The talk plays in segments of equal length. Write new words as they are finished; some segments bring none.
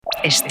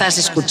Estás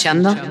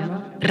escuchando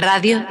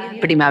Radio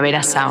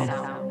Primavera Sound,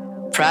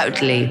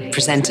 proudly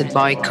presented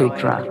by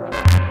Cupra.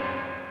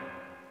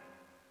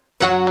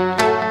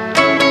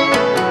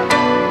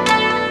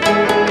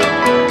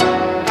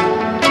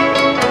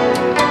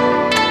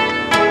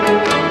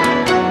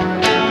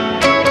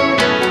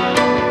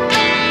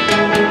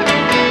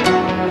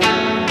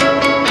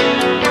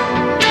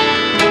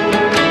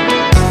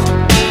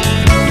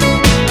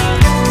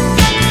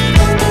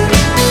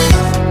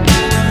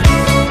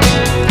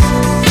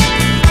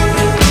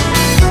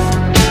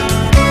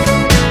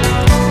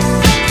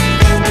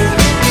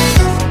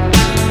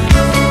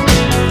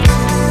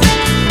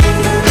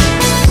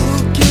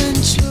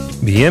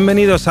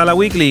 Bienvenidos a la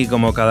Weekly,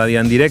 como cada día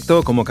en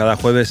directo, como cada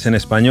jueves en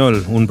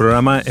español, un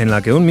programa en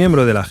el que un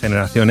miembro de la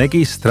generación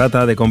X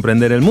trata de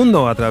comprender el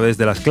mundo a través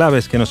de las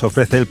claves que nos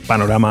ofrece el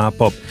panorama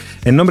pop.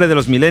 En nombre de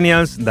los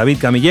millennials, David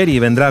Camilleri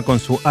vendrá con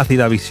su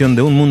ácida visión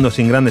de un mundo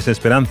sin grandes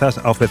esperanzas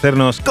a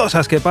ofrecernos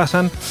cosas que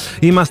pasan,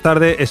 y más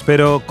tarde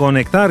espero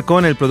conectar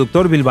con el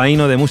productor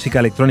bilbaíno de música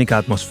electrónica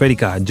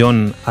atmosférica,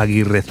 Jon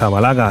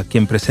Agirrezabalaga,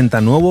 quien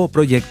presenta nuevo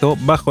proyecto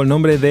bajo el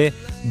nombre de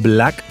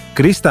Black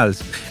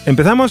Crystals.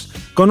 Empezamos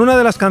con una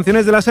de las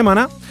canciones de la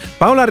semana.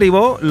 Paula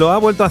Ribó lo ha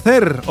vuelto a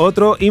hacer,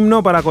 otro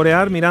himno para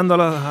corear mirando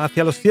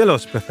hacia los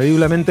cielos,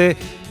 preferiblemente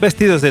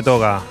vestidos de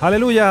toga.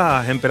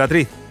 ¡Aleluya,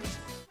 emperatriz!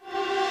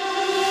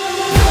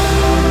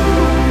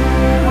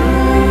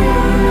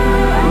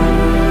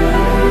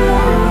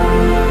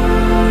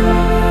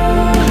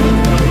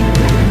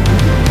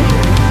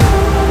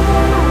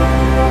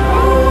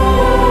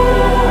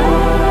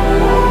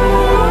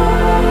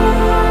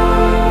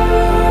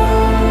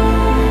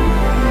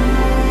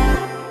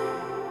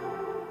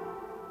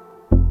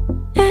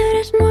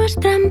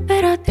 Nuestra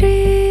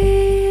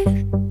emperatriz,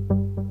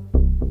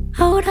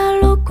 ahora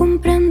lo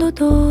comprendo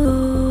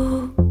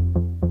todo.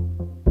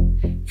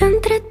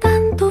 Entre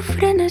tanto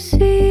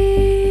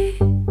frenesí,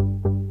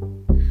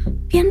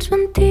 pienso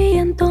en ti y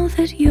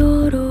entonces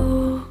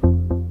lloro.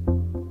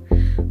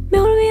 Me he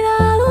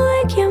olvidado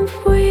de quién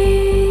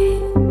fui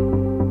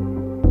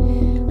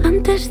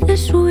antes de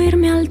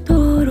subirme al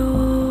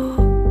toro.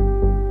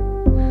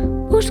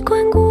 Busco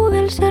en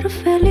Google ser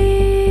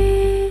feliz.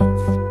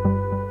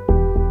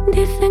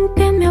 Dicen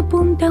que me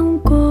apunte a un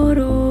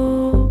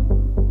coro.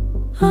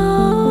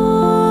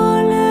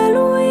 Aleluya,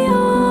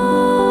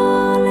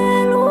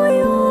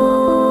 aleluya,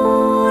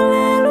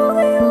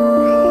 aleluya, aleluya,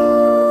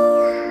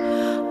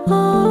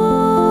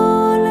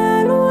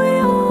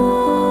 aleluya,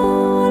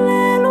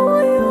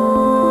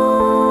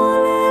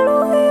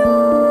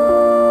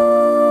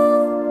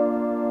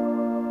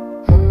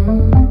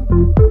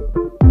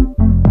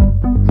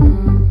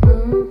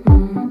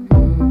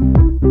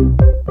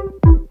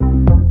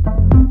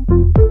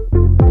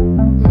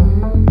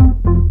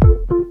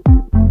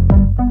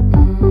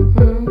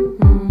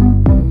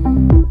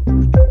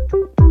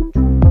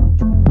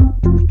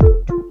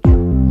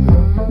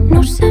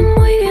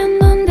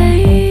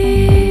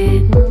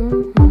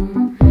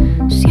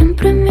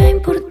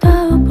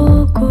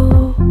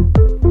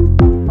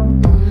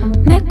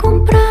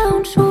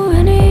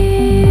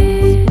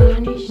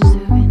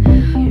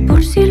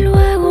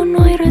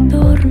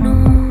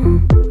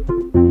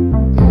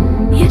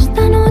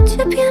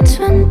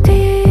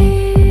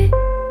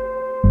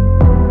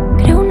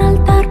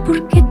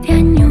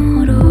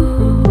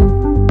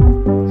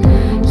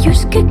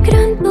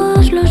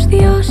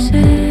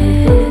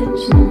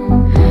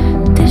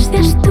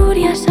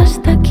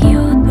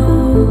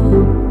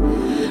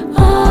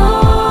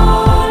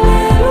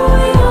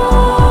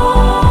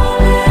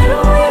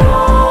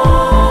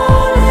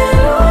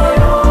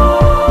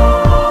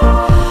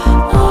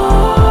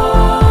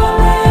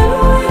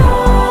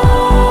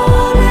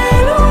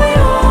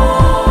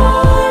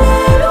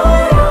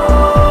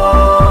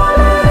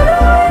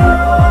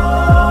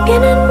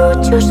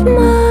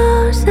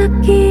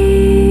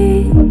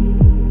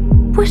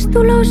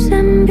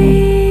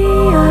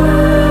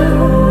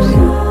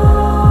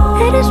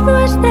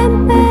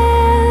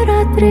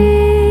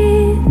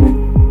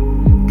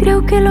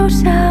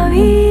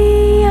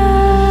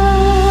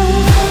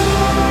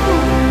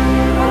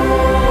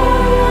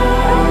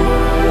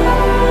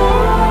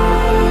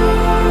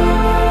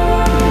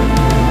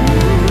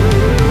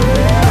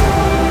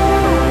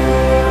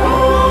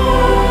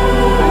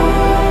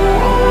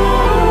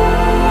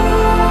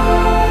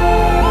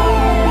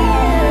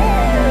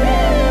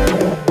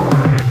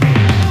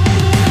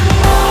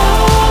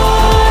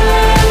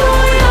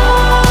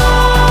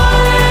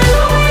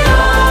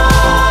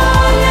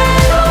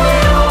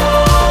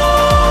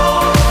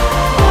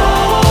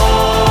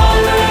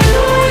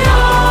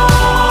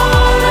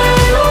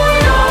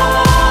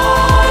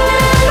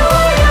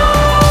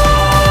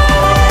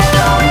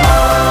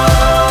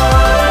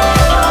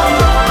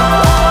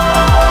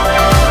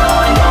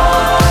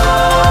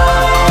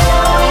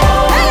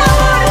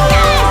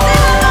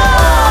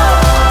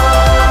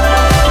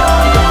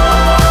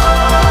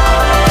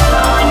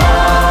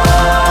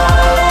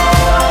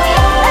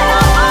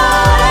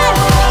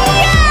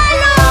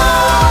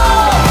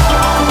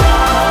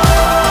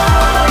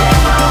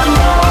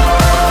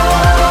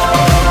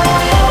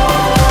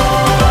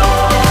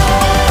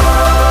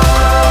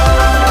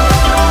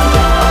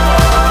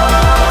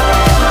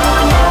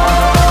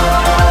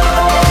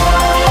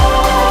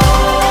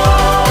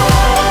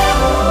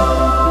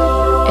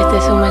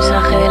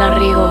 Angela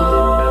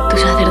Rigo, tu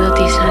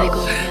sacerdotisa de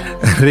confianza.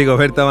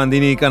 Rigoberta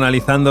Bandini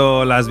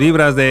canalizando las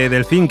vibras de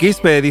Delfín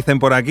Quispe, dicen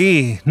por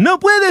aquí. ¡No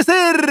puede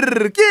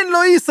ser! ¿Quién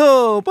lo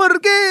hizo?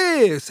 ¿Por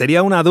qué?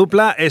 Sería una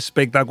dupla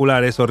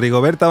espectacular eso,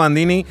 Rigoberta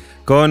Bandini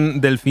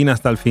con Delfín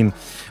hasta el fin.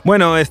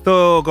 Bueno,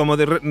 esto, como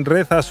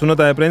reza su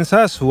nota de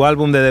prensa, su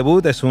álbum de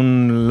debut es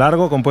un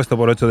largo compuesto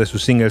por 8 de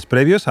sus singles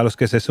previos, a los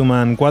que se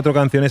suman 4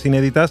 canciones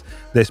inéditas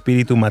de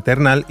espíritu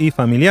maternal y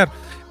familiar.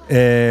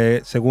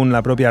 Según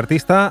la propia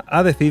artista,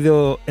 ha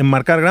decidido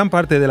enmarcar gran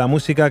parte de la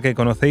música que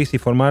conocéis y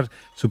formar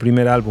su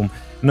primer álbum.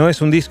 No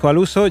es un disco al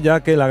uso, ya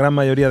que la gran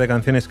mayoría de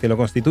canciones que lo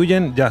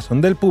constituyen ya son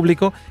del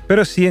público,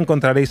 pero sí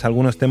encontraréis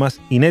algunos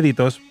temas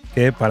inéditos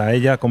que para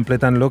ella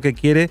completan lo que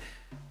quiere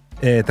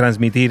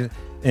transmitir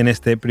en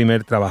este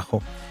primer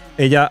trabajo.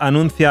 Ella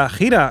anuncia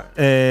gira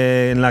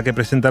en la que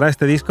presentará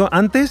este disco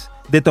antes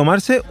de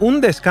tomarse un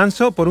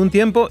descanso por un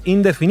tiempo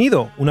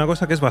indefinido, una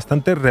cosa que es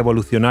bastante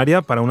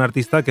revolucionaria para un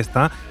artista que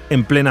está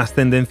en plena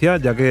ascendencia,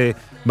 ya que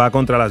va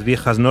contra las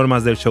viejas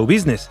normas del show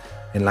business,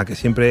 en la que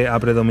siempre ha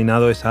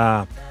predominado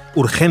esa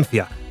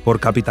urgencia por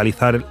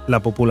capitalizar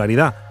la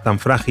popularidad, tan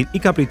frágil y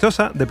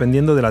caprichosa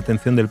dependiendo de la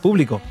atención del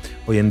público,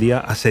 hoy en día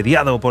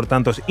asediado por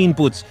tantos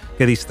inputs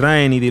que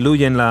distraen y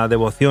diluyen la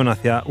devoción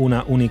hacia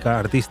una única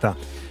artista.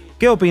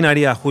 ¿Qué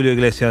opinaría Julio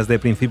Iglesias de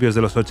principios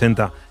de los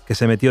 80, que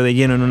se metió de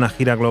lleno en una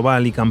gira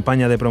global y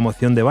campaña de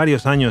promoción de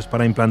varios años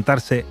para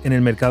implantarse en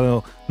el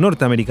mercado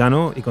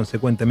norteamericano y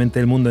consecuentemente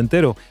el mundo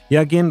entero, y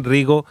a quien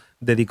Rigo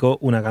dedicó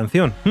una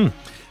canción?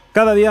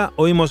 Cada día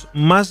oímos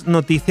más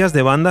noticias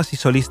de bandas y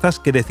solistas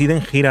que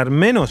deciden girar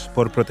menos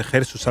por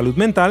proteger su salud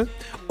mental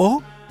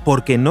o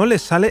porque no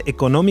les sale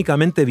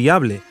económicamente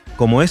viable,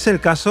 como es el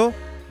caso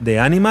de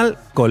Animal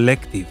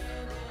Collective.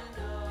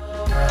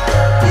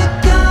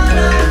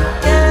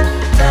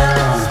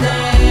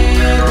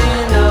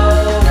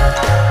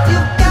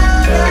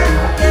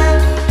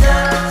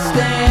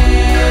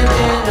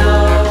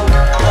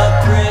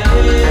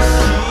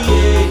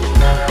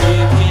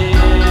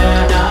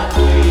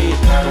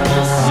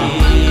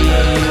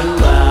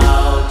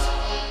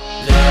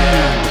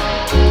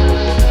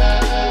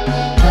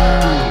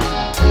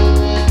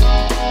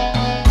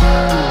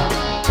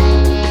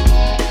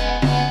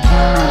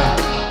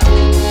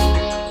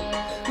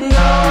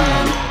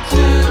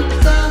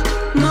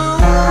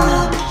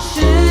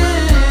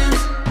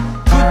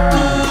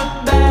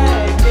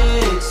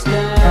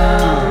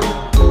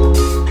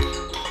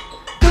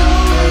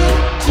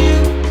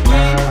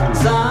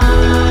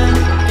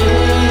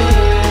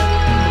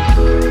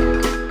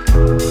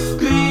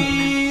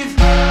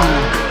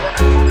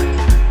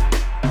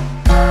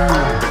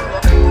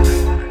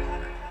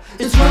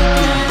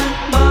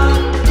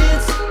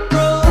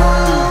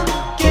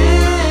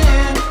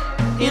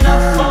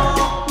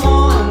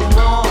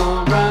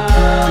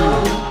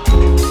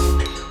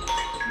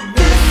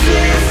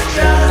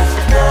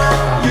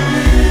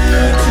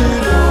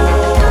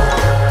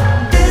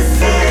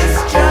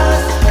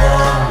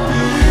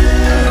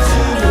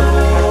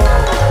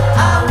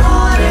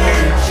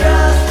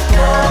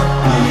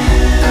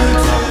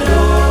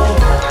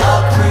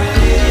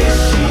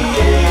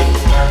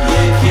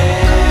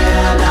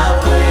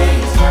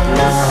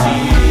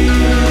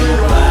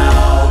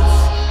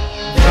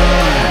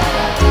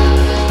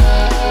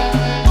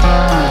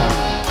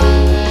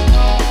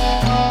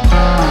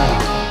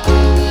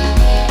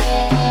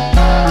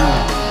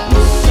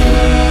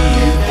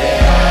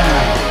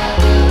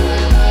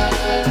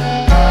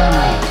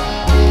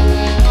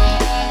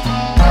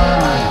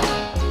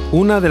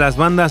 Una de las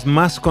bandas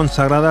más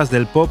consagradas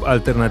del pop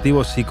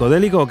alternativo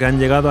psicodélico que han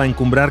llegado a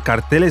encumbrar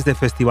carteles de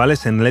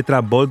festivales en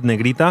letra bold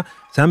negrita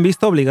se han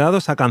visto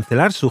obligados a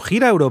cancelar su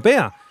gira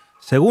europea.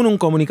 Según un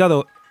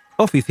comunicado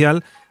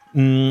oficial,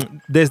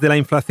 desde la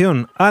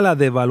inflación a la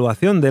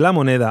devaluación de la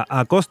moneda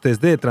a costes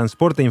de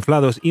transporte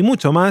inflados y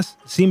mucho más,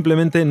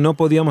 simplemente no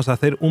podíamos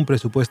hacer un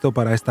presupuesto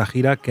para esta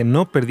gira que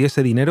no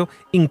perdiese dinero,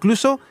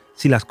 incluso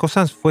si las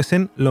cosas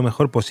fuesen lo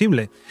mejor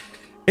posible.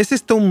 ¿Es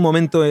esto un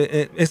momento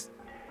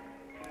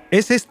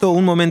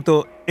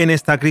en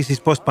esta crisis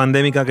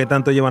post-pandémica que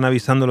tanto llevan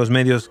avisando los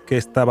medios que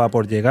estaba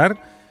por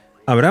llegar?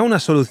 ¿Habrá una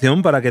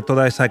solución para que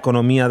toda esa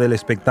economía del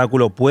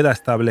espectáculo pueda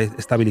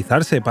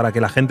estabilizarse, para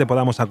que la gente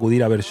podamos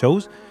acudir a ver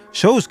shows?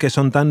 ¿Shows que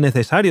son tan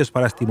necesarios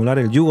para estimular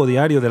el yugo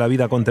diario de la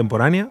vida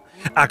contemporánea?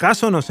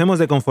 ¿Acaso nos hemos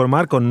de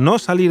conformar con no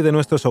salir de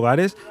nuestros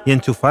hogares y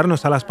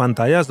enchufarnos a las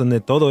pantallas donde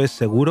todo es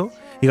seguro?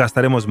 ¿Y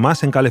gastaremos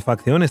más en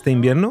calefacción este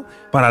invierno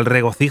para el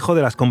regocijo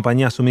de las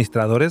compañías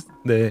suministradores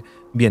de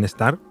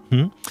bienestar?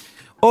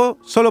 ¿O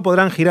solo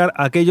podrán girar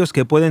aquellos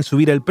que pueden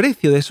subir el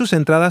precio de sus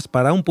entradas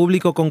para un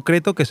público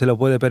concreto que se lo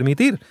puede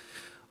permitir?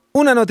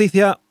 Una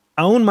noticia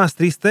aún más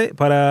triste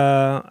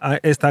para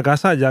esta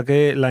casa, ya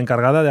que la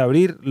encargada de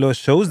abrir los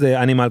shows de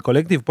Animal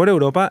Collective por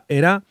Europa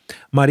era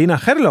Marina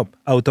Herlop,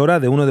 autora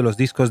de uno de los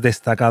discos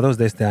destacados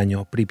de este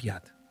año,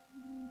 Pripyat.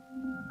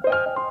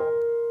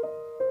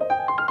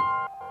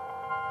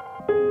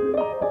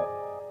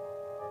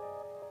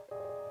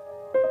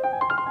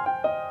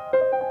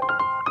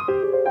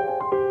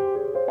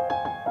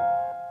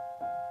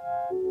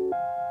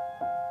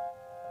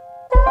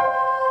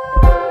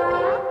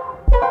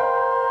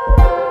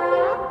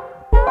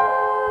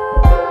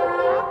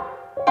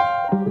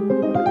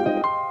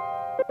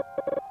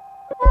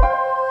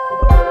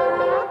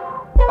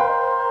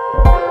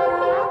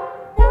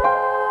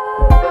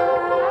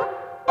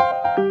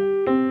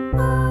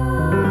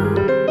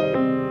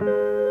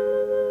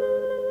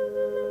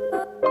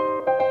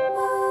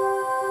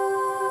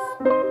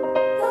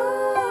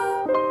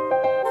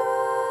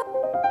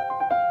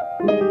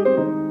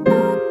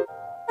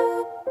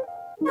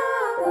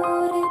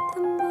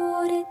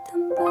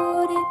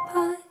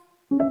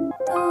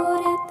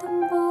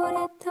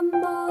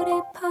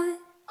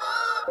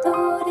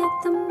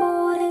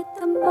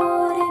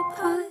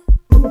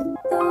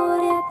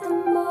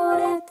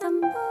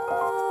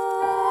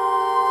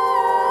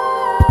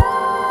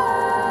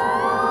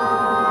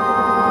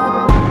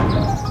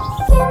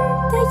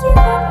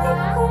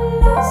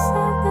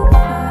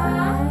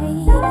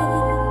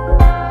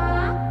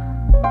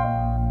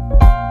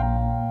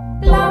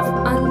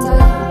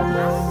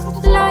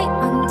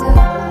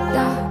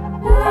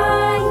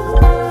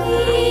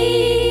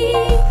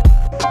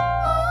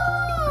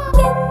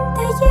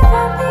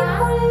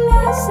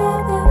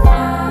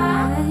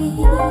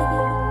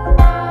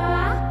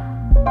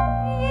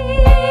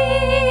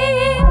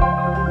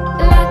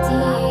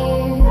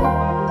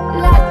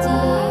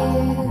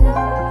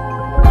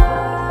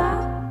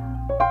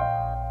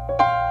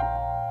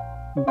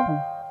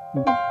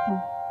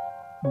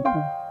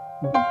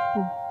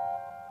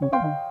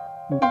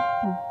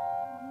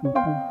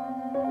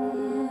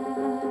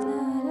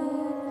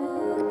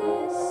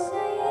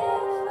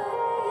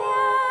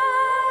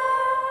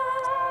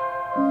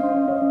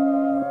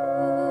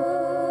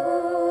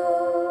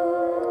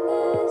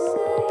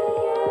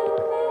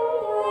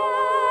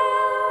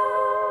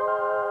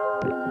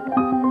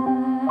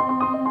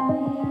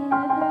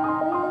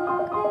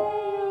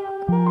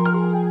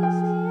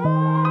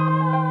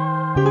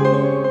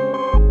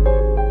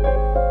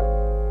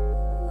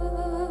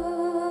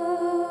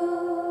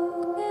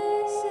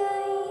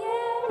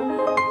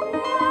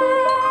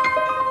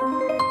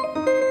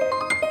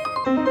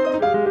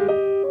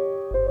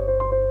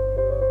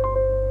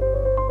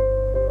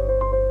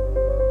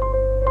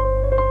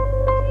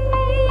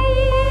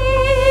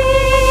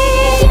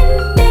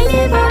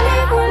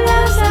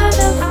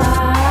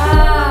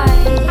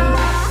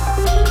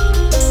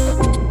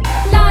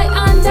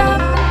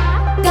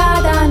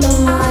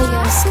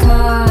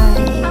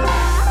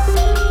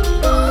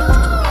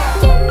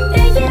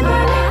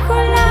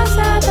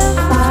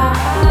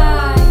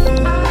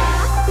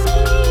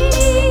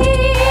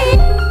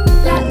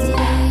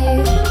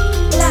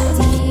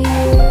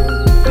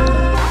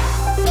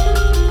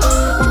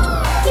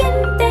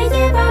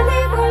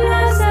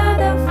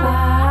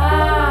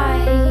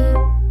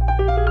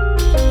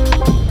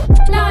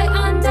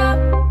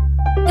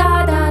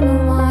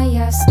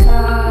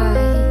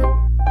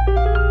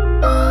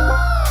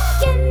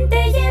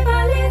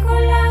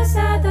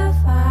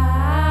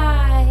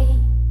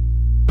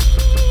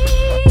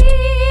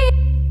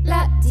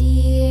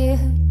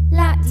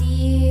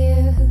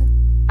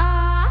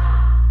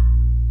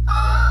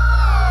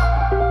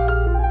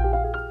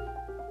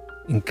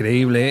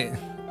 Increíble.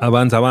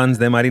 Abans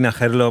de Marina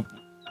Herlop,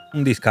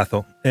 un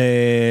discazo.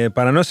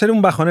 Para no ser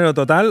un bajonero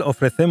total,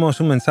 ofrecemos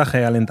un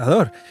mensaje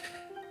alentador.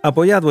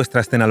 Apoyad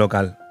vuestra escena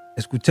local.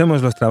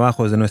 Escuchemos los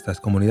trabajos de nuestras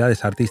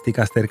comunidades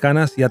artísticas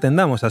cercanas y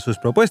atendamos a sus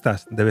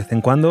propuestas. De vez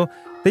en cuando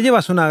te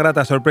llevas una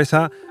grata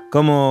sorpresa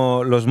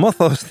como los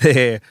mozos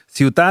de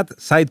Ciutat,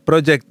 side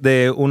project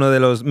de uno de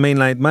los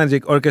Mainlight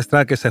Magic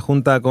Orchestra que se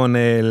junta con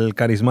el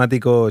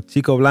carismático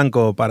Chico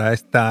Blanco para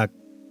esta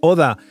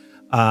oda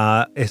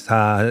a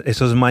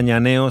esos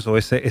mañaneos o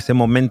ese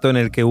momento en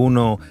el que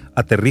uno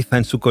aterriza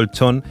en su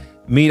colchón,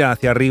 mira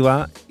hacia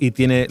arriba y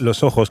tiene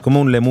los ojos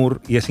como un lemur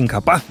y es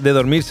incapaz de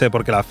dormirse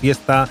porque la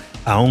fiesta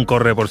aún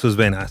corre por sus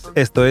venas.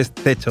 Esto es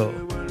Techo.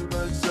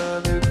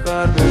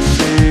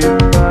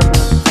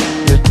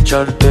 Y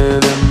echarte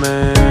de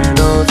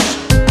menos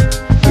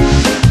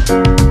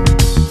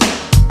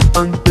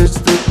antes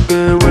de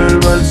que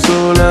vuelva el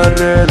sol a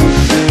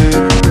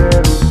relucir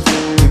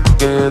y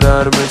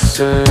quedarme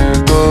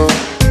seco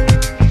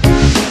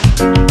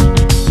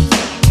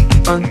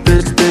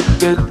antes de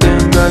que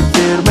tenga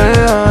que irme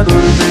a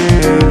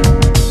dormir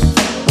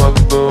o a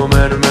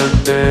comerme el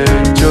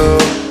techo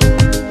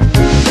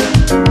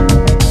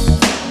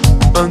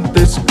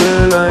antes que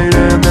el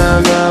aire me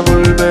haga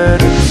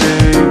volver en sí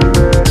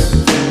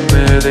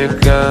me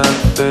deja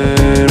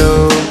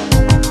cero.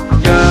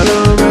 Ya lo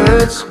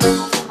ves,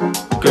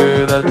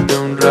 quédate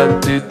un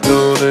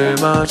ratito de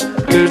más,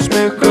 que es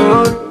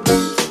mejor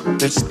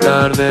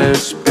estar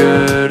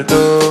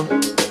despierto.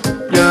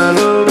 Ya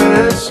lo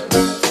ves,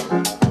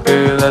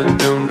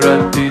 quédate un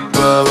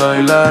ratito a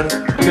bailar,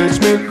 que es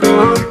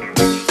mejor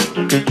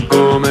que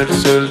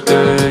comerse el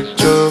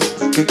techo,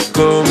 que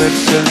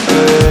comerse el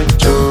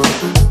techo.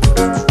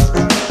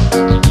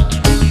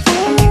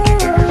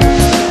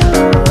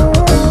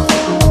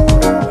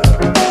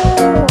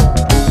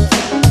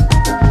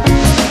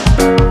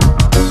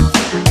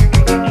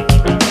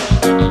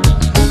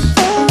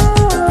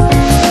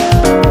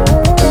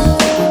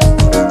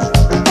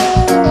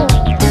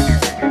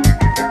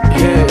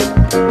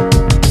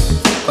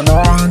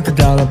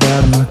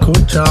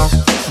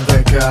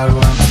 Siempre que algo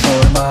me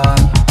forma,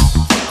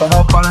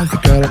 cuando parece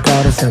que la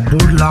cara se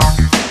burla,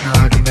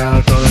 nada ha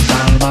cambiado, todo está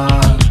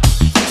normal.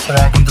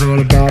 Será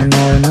control para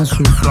no me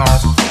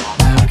sufras,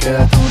 me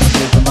queda un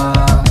ratito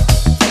más.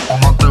 O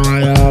no te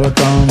vayas a la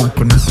cama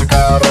con esa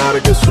cara rara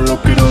que solo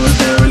quiero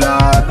verte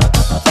bailar.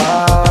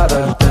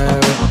 Pararte,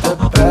 verte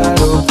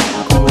pero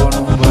con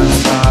un buen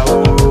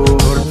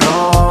sabor.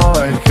 No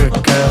dejes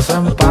que se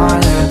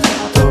empañe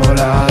toda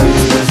la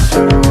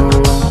diversión.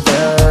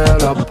 Te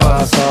la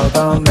paso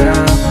tan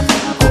bien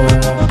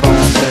como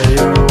pasé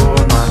yo,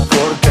 no hay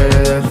por qué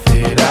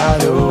decir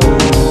adiós.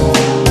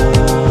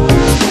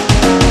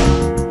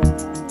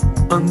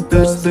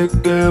 Antes de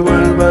que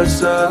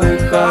vuelvas a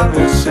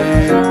dejarme así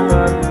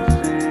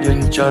y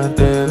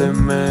echarte de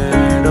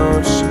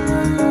menos.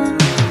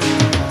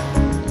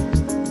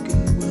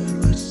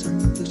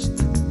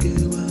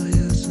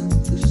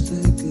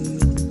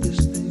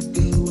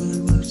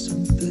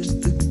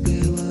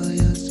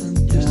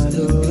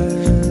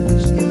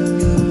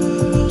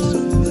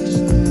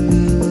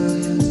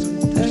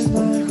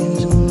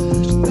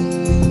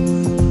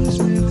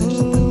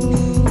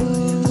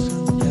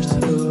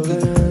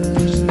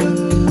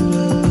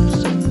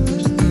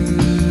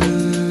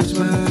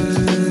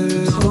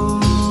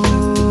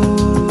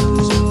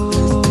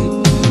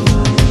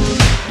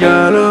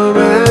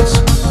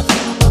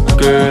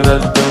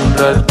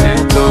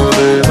 ratito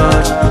de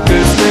más,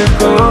 que es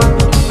mejor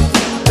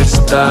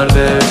estar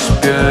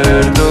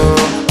despierto.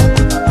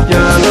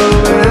 Ya lo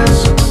ves,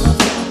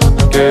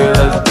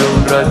 quédate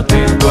un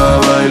ratito a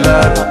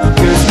bailar,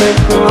 que es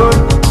mejor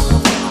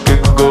que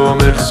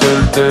comerse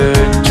el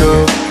techo.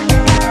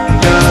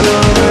 Ya lo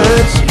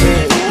ves,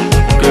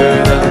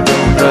 quédate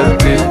un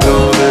ratito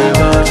de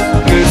más,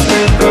 que es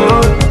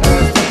mejor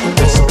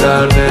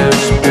estar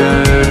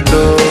despierto.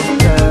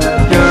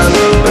 Ya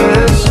lo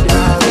ves,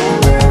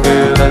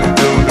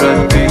 quédate un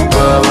ratito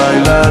a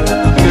bailar,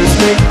 que es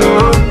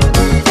mejor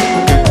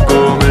que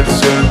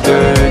comerse el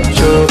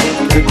techo,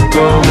 que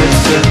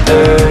comerse el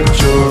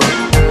techo.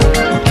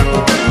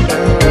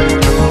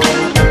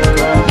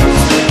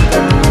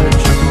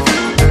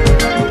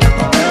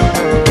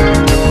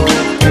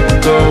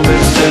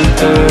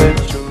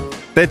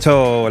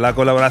 Techo, la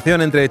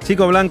colaboración entre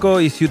Chico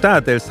Blanco y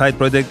Ciutat, el side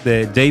project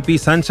de JP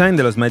Sunshine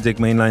de los Magic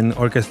Mainline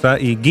Orchestra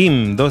y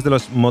GIM, dos de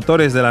los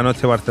motores de la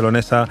noche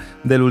barcelonesa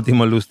del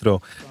último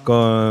lustro,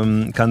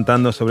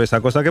 cantando sobre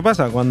esa cosa que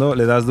pasa cuando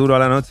le das duro a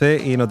la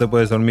noche y no te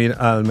puedes dormir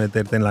al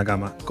meterte en la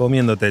cama,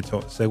 comiendo techo.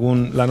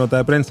 Según la nota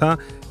de prensa,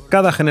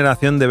 cada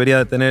generación debería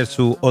de tener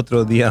su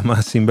otro día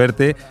más sin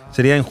verte.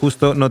 Sería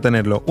injusto no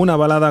tenerlo. Una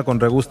balada con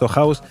regusto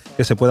house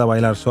que se pueda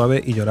bailar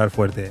suave y llorar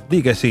fuerte.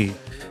 Di que sí.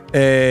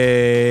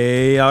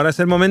 Ahora es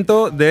el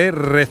momento de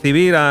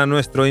recibir a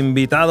nuestro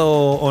invitado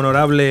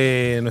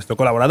honorable, nuestro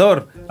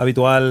colaborador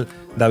habitual,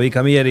 David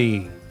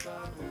Camilleri.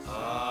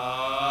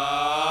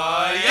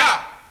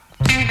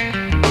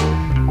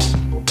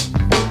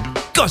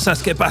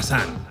 Cosas que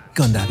pasan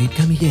con David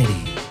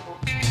Camilleri.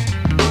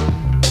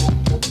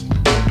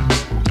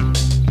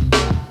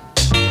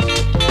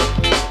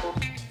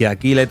 Y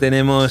aquí le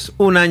tenemos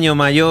un año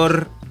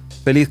mayor.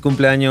 Feliz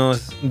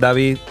cumpleaños,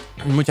 David.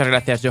 Muchas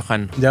gracias,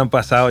 Johan. Ya han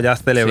pasado, ya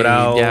has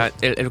celebrado. Sí, ya,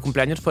 el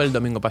cumpleaños fue el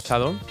domingo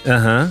pasado.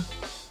 Ajá.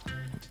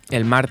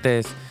 El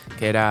martes,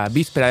 que era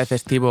víspera de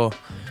festivo,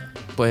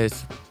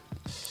 pues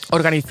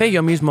organicé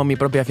yo mismo mi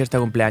propia fiesta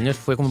de cumpleaños.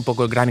 Fue como un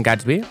poco el Gran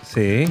Gatsby.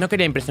 Sí. No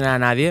quería impresionar a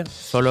nadie,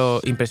 solo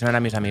impresionar a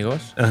mis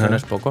amigos, que no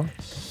es poco.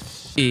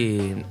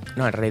 Y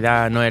no, en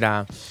realidad no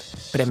era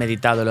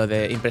premeditado lo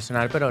de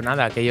impresionar, pero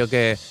nada, aquello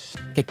que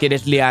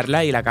quieres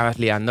liarla y la acabas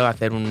liando,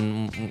 hacer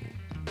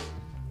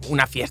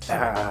una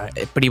fiesta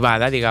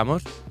privada,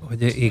 digamos.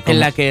 Oye, ¿y cómo? En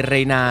la que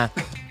reina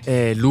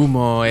el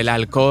humo, el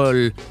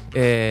alcohol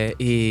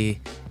y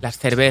las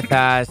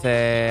cervezas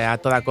a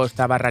toda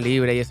costa, barra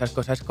libre y esas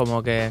cosas.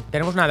 Como que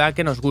tenemos una edad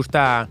que nos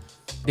gusta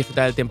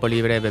disfrutar del tiempo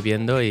libre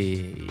bebiendo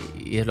y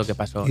es lo que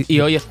pasó. Y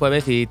hoy es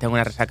jueves y tengo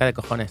una resaca de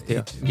cojones,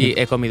 tío. Y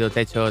he comido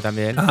techo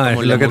también. Ah,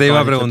 es lo que te iba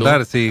a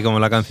preguntar, sí, como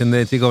la canción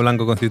de Chico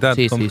Blanco con Ciutat.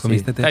 Sí,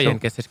 ¿Comiste techo? Está bien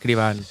que se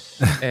escriban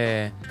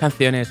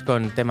canciones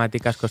con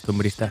temáticas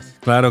costumbristas.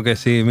 Claro que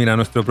sí. Mira,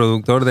 nuestro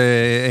productor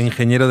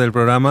ingeniero del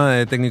programa,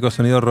 de técnico de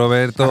sonido,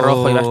 Roberto...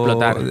 Rojo iba a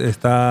explotar.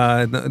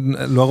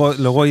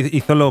 Luego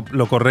hizo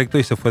lo correcto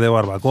y se fue de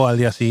barbacoa al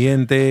día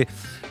siguiente.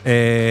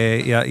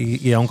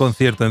 Y a un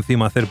concierto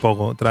encima, hacer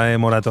poco, trae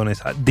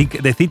moratones.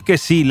 Decid que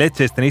sí,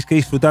 leches, tenéis que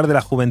disfrutar de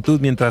la juventud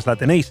mientras la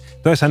tenéis,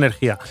 toda esa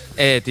energía.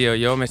 Tío,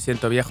 yo me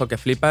siento viejo que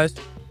flipas,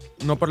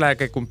 no por la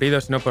que he cumplido,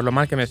 sino por lo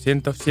mal que me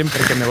siento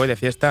siempre que me voy de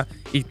fiesta,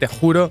 y te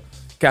juro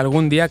que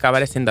algún día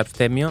acabaré siendo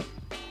abstemio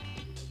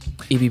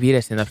y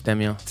viviré siendo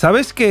abstemio.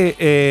 ¿Sabes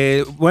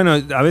que, bueno,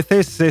 a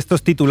veces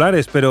estos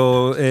titulares,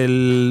 pero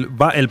el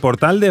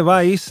portal de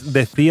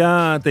Vice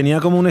tenía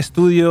como un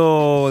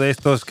estudio de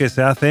estos que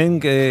se hacen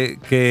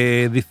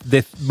que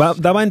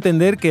daba a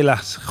entender que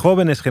las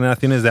jóvenes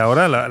generaciones de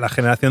ahora, la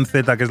generación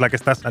Z, que es la que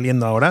está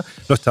saliendo ahora,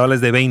 los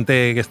chavales de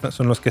 20, que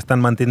son los que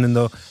están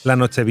manteniendo la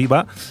noche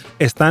viva,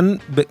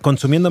 están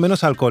consumiendo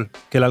menos alcohol,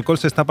 que el alcohol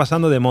se está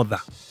pasando de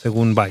moda,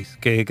 según Vice,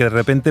 que de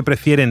repente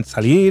prefieren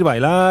salir,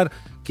 bailar,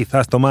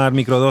 quizás tomar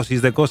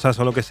microdosis de cosas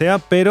o lo que sea,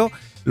 pero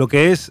lo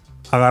que es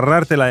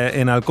agarrártela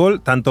en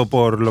alcohol, tanto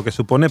por lo que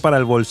supone para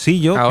el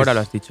bolsillo... Ahora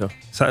lo has dicho.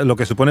 Lo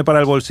que supone para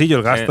el bolsillo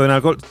el gasto en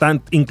alcohol,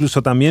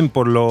 incluso también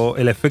por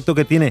el efecto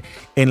que tiene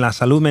en la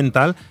salud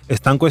mental,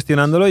 están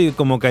cuestionándolo y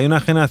como que hay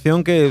una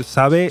generación que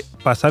sabe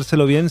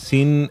pasárselo bien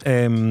sin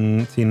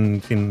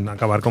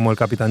acabar como el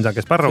capitán Jack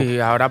Sparrow. Sí,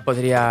 ahora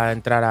podría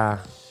entrar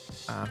a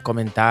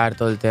comentar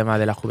todo el tema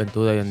de la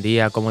juventud de hoy en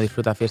día, cómo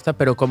disfruta fiesta,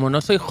 pero como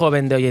no soy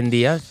joven de hoy en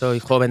día, soy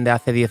joven de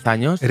hace 10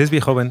 años. ¿Eres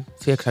viejoven?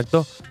 Sí,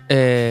 exacto.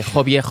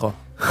 Joviejo.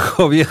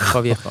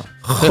 Joviejo.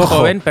 Soy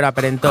joven, pero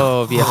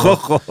aparento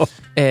viejo.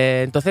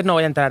 Entonces no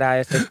voy a entrar a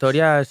esta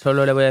historia,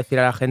 solo le voy a decir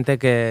a la gente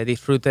que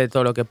disfrute de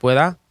todo lo que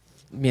pueda,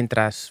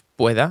 mientras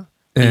pueda.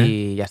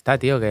 Y ya está,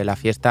 tío, que la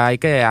fiesta hay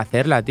que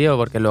hacerla, tío,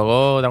 porque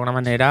luego, de alguna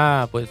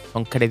manera, pues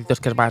son créditos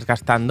que vas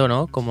gastando,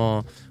 ¿no?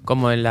 Como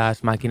en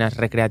las máquinas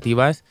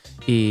recreativas,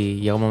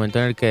 y llega un momento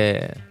en el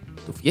que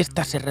tu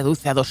fiesta se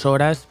reduce a 2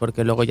 horas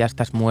porque luego ya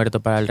estás muerto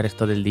para el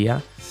resto del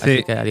día. Sí.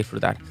 Así que a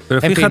disfrutar. Pero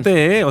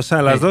fíjate, o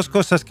sea, las dos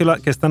cosas que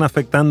están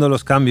afectando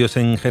los cambios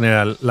en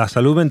general, la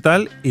salud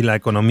mental y la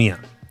economía.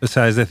 O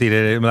sea, es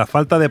decir, la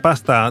falta de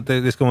pasta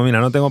es como,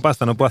 mira, no tengo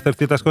pasta, no puedo hacer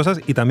ciertas cosas,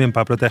 y también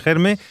para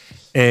protegerme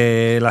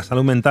la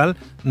salud mental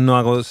no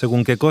hago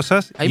según qué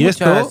cosas.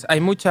 Hay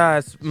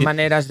muchas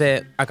maneras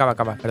de...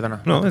 Acaba,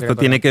 perdona. No, esto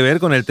tiene que ver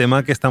con el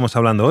tema que estamos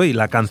hablando hoy,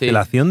 la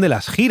cancelación de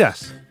las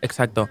giras.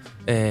 Exacto.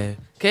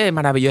 Qué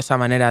maravillosa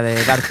manera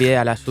de dar pie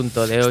al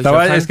asunto de hoy.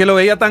 Es que lo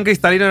veía tan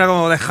cristalino, era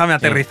como, déjame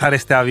aterrizar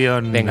este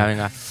avión.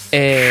 Venga.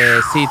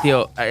 Sí,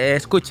 tío, he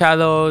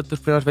escuchado tus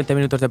primeros 20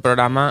 minutos de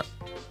programa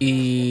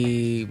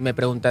y me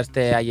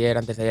preguntaste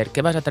antes de ayer,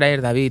 ¿qué vas a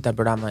traer, David, al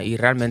programa? Y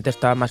realmente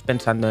estaba más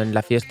pensando en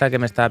la fiesta que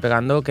me estaba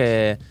pegando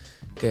que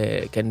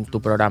en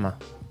tu programa.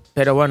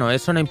 Pero bueno,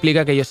 eso no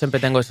implica que yo siempre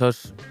tengo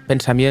esos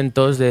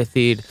pensamientos de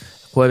decir,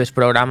 jueves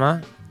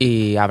programa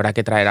y habrá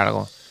que traer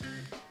algo.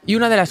 Y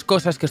una de las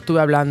cosas que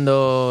estuve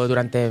hablando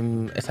durante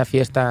esa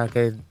fiesta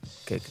que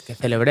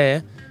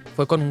celebré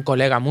fue con un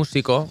colega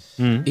músico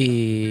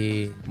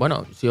y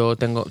bueno,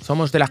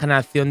 somos de la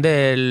generación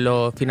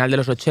de final de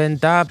los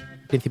 80,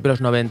 principio de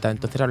los 90,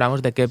 entonces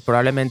hablamos de que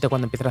probablemente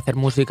cuando empiezas a hacer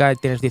música,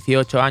 tienes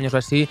 18 años o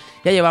así,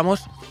 ya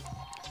llevamos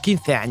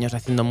 15 años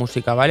haciendo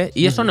música, ¿vale?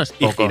 Y eso no es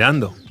poco. Y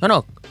girando.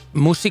 No,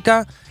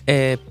 música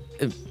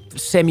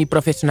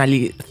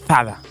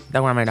semi-profesionalizada, de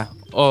alguna manera.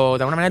 O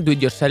de alguna manera do it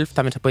yourself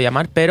también se puede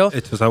llamar, pero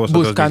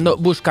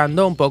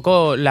buscando un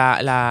poco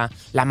la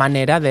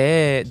manera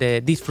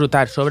de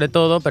disfrutar sobre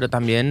todo, pero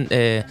también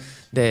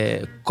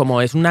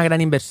como es una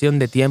gran inversión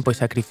de tiempo y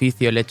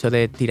sacrificio el hecho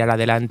de tirar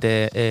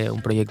adelante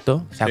un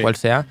proyecto, sea cual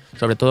sea,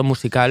 sobre todo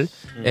musical,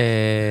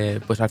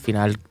 pues al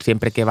final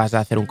siempre que vas a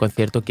hacer un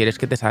concierto quieres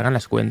que te salgan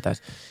las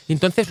cuentas.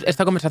 Entonces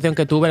esta conversación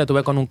que la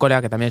tuve con un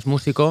colega que también es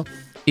músico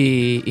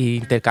y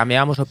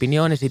intercambiamos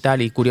opiniones y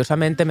tal, y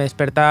curiosamente me he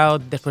despertado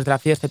después de la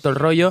fiesta y todo el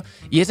rollo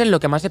y es en lo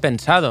que más he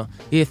pensado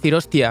y decir,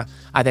 hostia,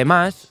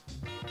 además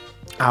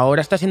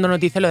ahora está siendo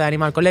noticia lo de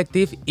Animal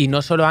Collective y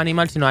no solo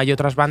Animal, sino hay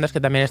otras bandas que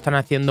también están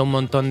haciendo un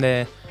montón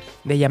de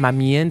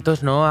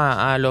llamamientos, ¿no?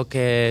 a lo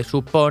que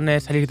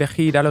supone salir de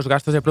gira, los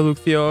gastos de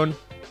producción,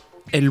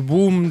 el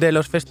boom de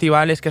los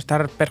festivales que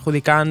está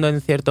perjudicando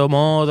en cierto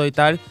modo y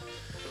tal.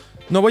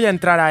 No voy a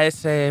entrar a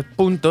ese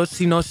punto,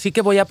 sino sí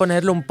que voy a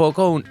ponerle un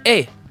poco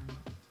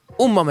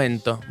un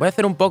momento. Voy a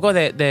hacer un poco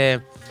de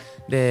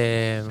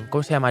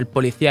 ¿cómo se llama? El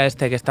policía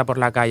este que está por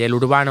la calle, el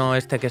urbano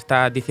este que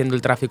está diciendo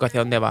el tráfico hacia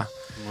dónde va.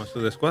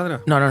 ¿Monstruo de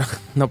escuadra?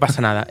 No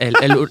pasa nada.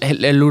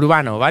 El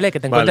urbano, ¿vale? Que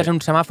te encuentras en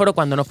un semáforo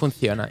cuando no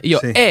funciona. Y yo,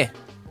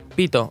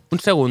 pito, un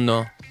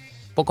segundo,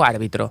 poco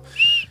árbitro.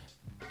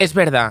 Es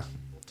verdad,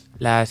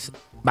 las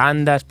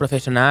bandas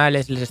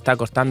profesionales les está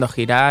costando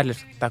girar,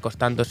 les está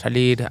costando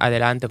salir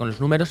adelante con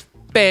los números,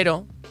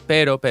 pero,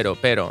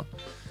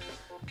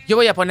 yo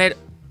voy a poner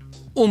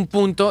un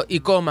punto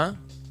y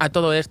coma a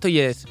todo esto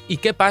 ¿y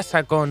qué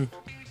pasa con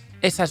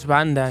esas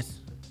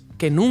bandas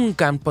que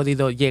nunca han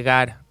podido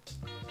llegar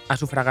a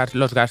sufragar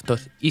los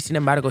gastos y sin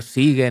embargo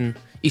siguen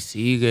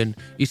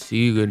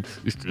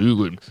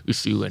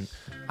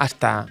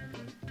hasta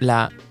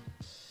la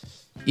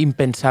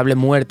impensable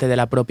muerte de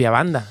la propia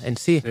banda en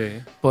sí,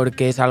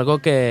 porque es algo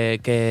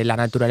que la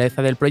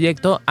naturaleza del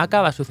proyecto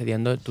acaba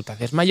sucediendo. Tú te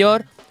haces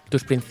mayor,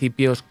 tus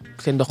principios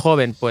siendo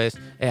joven pues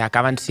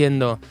acaban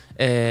siendo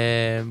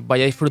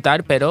voy a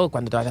disfrutar, pero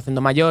cuando te vas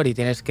haciendo mayor y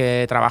tienes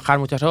que trabajar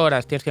muchas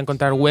horas, tienes que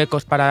encontrar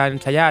huecos para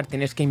ensayar,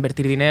 tienes que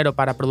invertir dinero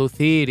para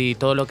producir y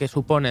todo lo que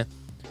supone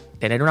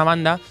tener una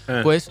banda,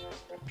 pues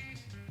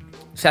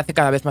se hace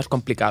cada vez más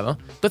complicado.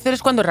 Entonces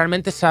es cuando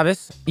realmente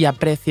sabes y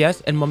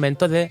aprecias el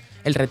momento del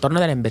retorno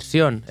de la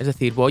inversión. Es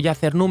decir, voy a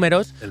hacer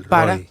números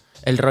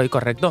el ROI,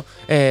 correcto,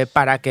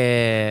 para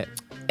que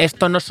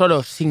esto no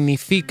solo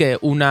signifique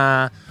un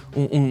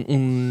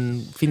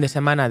fin de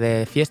semana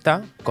de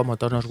fiesta, como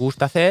todos nos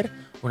gusta hacer,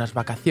 unas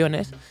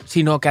vacaciones,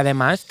 sino que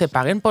además te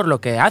paguen por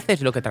lo que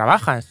haces, lo que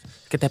trabajas,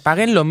 que te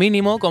paguen lo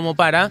mínimo como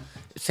para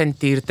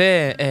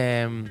sentirte,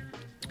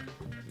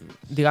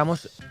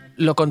 digamos,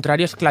 lo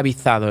contrario,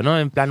 esclavizado, ¿no?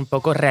 En plan un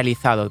poco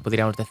realizado,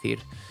 podríamos decir.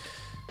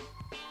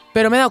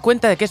 Pero me he dado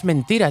cuenta de que es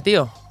mentira,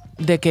 tío.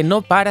 De que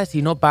no paras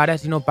y no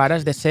paras y no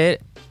paras de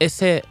ser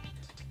ese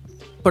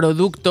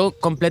producto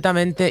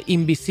completamente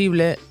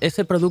invisible,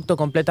 ese producto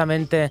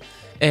completamente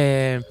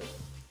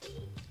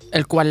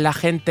el cual la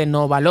gente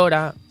no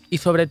valora y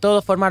sobre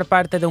todo formar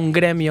parte de un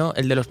gremio,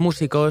 el de los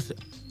músicos,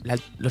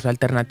 los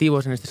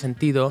alternativos en este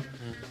sentido,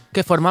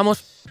 que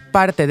formamos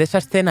parte de esa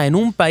escena en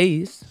un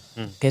país,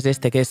 que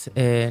es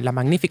la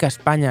magnífica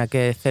España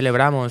que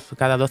celebramos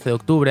cada 12 de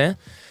octubre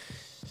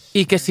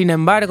y que sin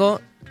embargo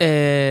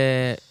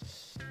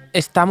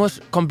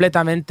estamos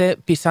completamente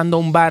pisando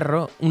un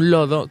barro, un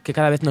lodo que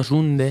cada vez nos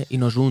hunde y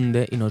nos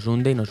hunde y nos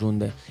hunde y nos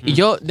hunde. Y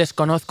yo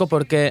desconozco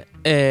porque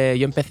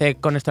yo empecé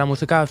con esta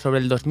música sobre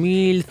el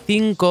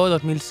 2005,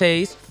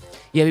 2006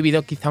 y he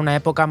vivido quizá una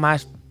época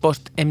más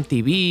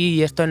post-MTV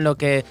y esto en lo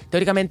que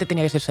teóricamente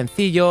tenía que ser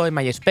sencillo, en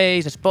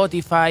MySpace,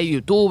 Spotify,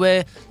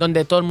 YouTube,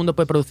 donde todo el mundo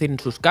puede producir en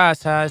sus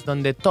casas,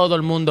 donde todo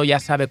el mundo ya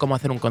sabe cómo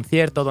hacer un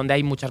concierto, donde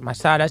hay muchas más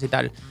salas y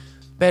tal.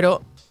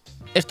 Pero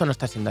esto no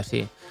está siendo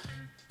así.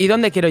 ¿Y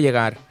dónde quiero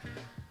llegar?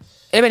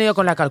 He venido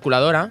con la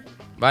calculadora,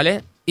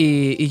 ¿vale?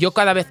 Y yo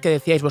cada vez que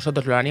decíais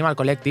vosotros lo Animal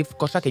Collective,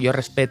 cosa que yo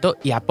respeto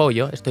y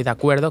apoyo, estoy de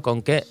acuerdo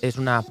con que es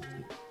una,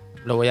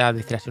 lo voy a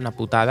decir así, una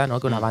putada, ¿no?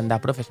 Que una banda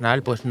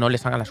profesional pues no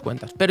les haga las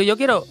cuentas. Pero yo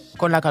quiero,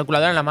 con la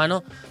calculadora en la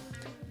mano,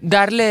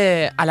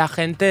 darle a la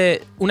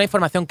gente una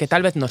información que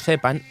tal vez no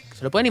sepan,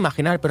 se lo pueden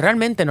imaginar, pero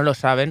realmente no lo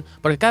saben,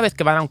 porque cada vez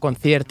que van a un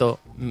concierto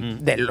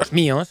de los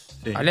míos,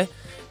 ¿vale?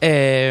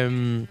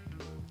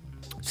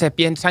 Se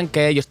piensan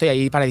que yo estoy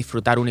ahí para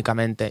disfrutar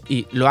únicamente.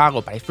 Y lo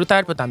hago para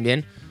disfrutar, pero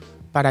también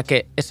para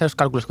que esos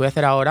cálculos que voy a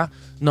hacer ahora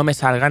no me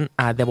salgan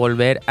a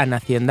devolver a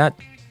Hacienda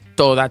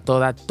toda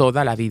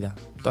la vida.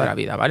 Toda la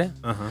vida, ¿vale?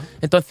 Ajá.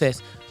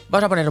 Entonces,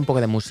 vamos a poner un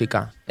poco de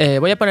música.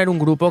 Voy a poner un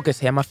grupo que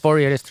se llama 4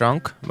 Year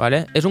Strong,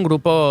 ¿vale? Es un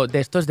grupo de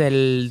estos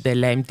de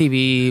la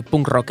MTV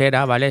punk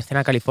rockera, ¿vale?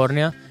 Escena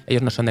California.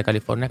 Ellos no son de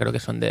California, creo que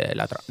son de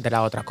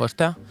la otra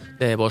costa,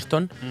 de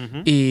Boston.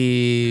 Uh-huh.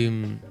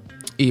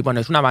 Y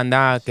bueno, es una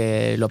banda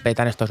que lo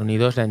peta en Estados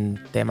Unidos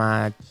en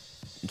tema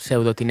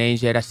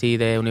pseudo-teenager así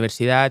de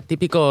universidad,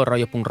 típico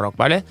rollo punk rock,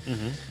 ¿vale? Uh-huh.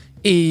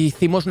 Y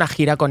hicimos una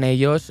gira con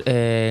ellos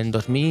en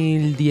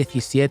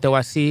 2017 o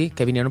así,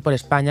 que vinieron por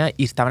España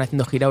y estaban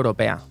haciendo gira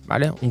europea,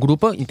 ¿vale? Un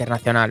grupo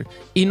internacional.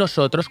 Y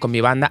nosotros, con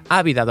mi banda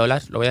Ávida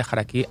Dollars, lo voy a dejar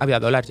aquí, Ávida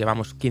Dollars,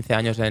 llevamos 15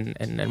 años en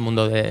el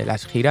mundo de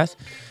las giras,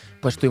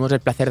 pues tuvimos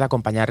el placer de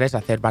acompañarles a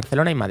hacer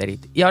Barcelona y Madrid.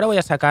 Y ahora voy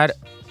a sacar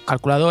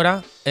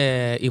calculadora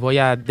y voy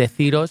a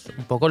deciros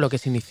un poco lo que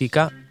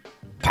significa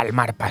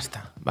palmar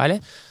pasta,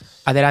 ¿vale?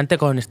 Adelante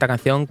con esta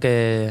canción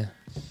que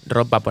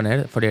Rob va a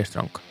poner, 4 Year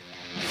Strong.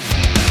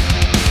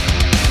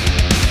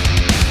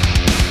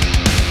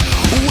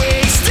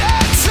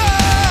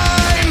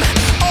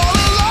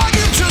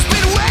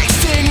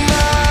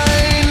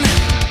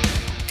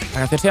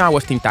 La canción se llama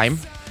Wasting Time,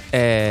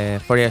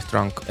 4 Year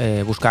Strong,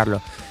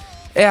 buscarlo.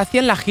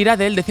 Hacían la gira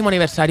del 10º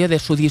aniversario de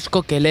su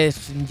disco que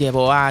les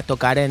llevó a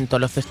tocar en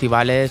todos los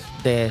festivales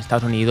de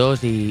Estados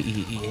Unidos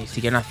y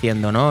siguieron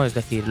haciendo, ¿no? Es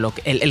decir,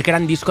 el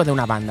gran disco de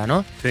una banda,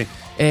 ¿no? Sí.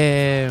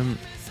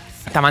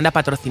 Esta banda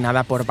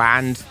patrocinada por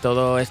Vans,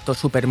 todo esto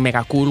súper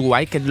mega cool,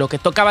 guay, que lo que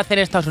tocaba hacer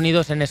en Estados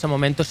Unidos en ese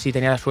momento si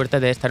tenía la suerte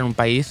de estar en un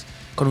país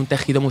con un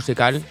tejido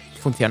musical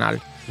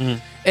funcional.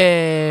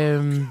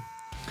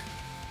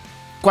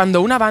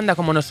 Cuando una banda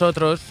como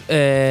nosotros,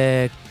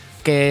 que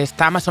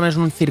está más o menos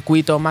en un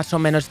circuito más o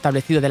menos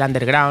establecido del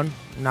underground,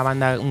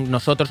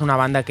 nosotros una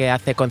banda que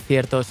hace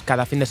conciertos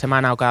cada fin de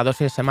semana o cada 2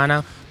 fines de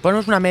semana,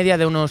 ponemos una media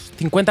de unos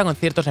 50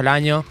 conciertos al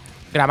año,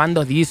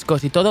 grabando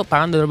discos y todo,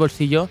 pagando del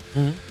bolsillo.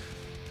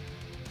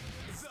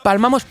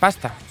 Palmamos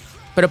pasta,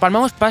 pero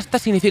palmamos pasta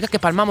significa que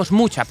palmamos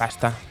mucha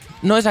pasta.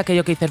 No es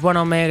aquello que dices,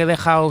 bueno, me he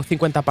dejado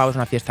 50 pavos en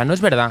una fiesta, no es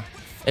verdad.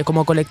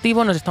 Como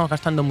colectivo nos estamos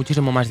gastando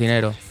muchísimo más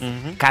dinero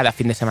cada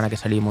fin de semana que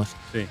salimos.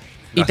 Sí.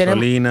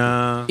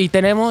 Gasolina. Y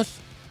tenemos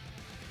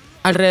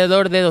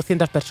alrededor de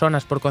 200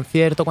 personas por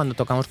concierto cuando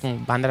tocamos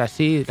con bandas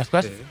así. Las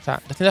cosas, sí. O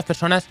sea, 200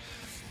 personas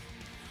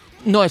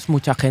no es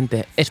mucha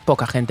gente, es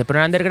poca gente. Pero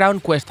en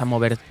underground cuesta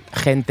mover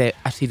gente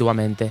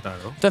asiduamente.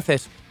 Claro.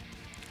 Entonces,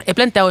 he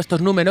planteado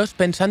estos números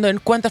pensando en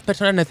cuántas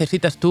personas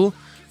necesitas tú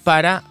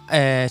para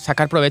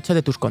sacar provecho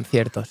de tus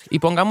conciertos. Y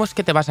pongamos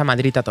que te vas a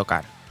Madrid a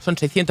tocar. Son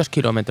 600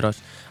 kilómetros.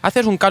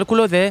 Haces un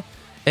cálculo de...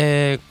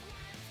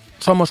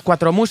 somos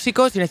 4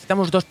 músicos y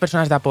necesitamos 2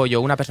 personas de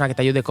apoyo. Una persona que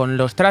te ayude con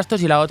los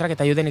trastos y la otra que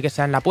te ayude ni que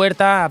sea en la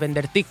puerta, a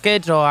vender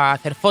tickets o a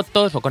hacer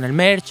fotos o con el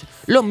merch.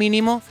 Lo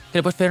mínimo que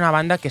le puedes pedir a una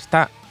banda que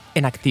está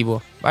en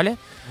activo, ¿vale?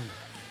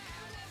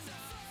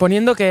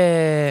 Poniendo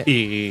que...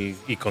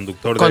 Y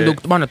conductor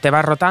Bueno, te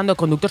vas rotando.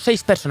 Conductor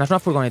 6 personas, una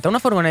furgoneta. Una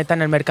furgoneta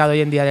en el mercado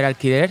hoy en día del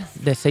alquiler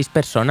de 6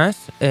 personas,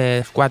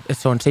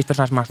 son 6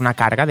 personas más una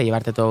carga de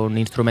llevarte todo un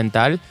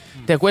instrumental.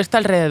 Te cuesta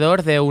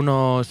alrededor de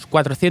unos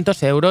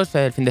 400 euros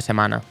el fin de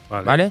semana,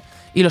 ¿vale?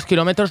 Y los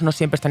kilómetros no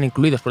siempre están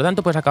incluidos. Por lo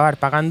tanto, puedes acabar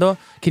pagando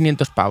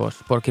 500 pavos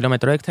por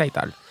kilómetro extra y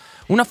tal.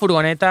 Una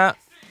furgoneta,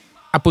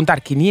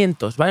 apuntar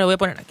 500, ¿vale? Lo voy a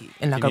poner aquí,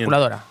 en la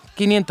calculadora.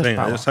 500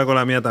 Venga, pavos. Yo saco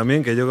la mía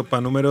también, que yo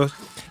para números...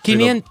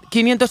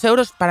 500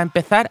 euros para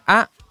empezar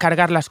a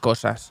cargar las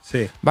cosas.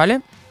 Sí.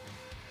 ¿Vale?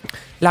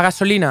 La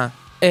gasolina,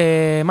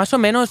 más o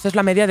menos es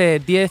la media de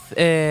 10,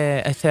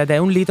 o sea, de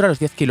 1 litro a los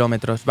 10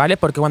 kilómetros, ¿vale?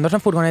 Porque cuando es una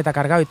furgoneta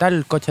cargado y tal,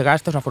 el coche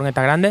gasta, es una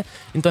furgoneta grande.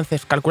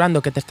 Entonces,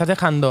 calculando que te estás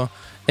dejando,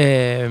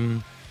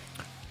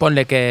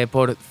 ponle que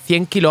por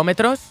 100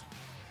 kilómetros,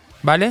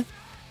 ¿vale?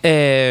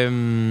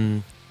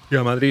 Y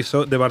a Madrid,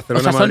 de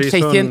Barcelona o sea, a Madrid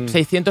son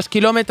 600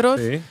 kilómetros,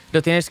 sí.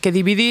 Lo tienes que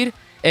dividir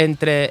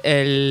entre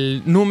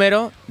el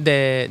número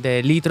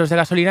de litros de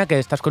gasolina que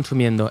estás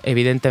consumiendo,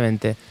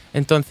 evidentemente.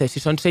 Entonces,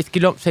 si son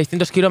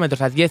 600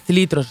 kilómetros a 10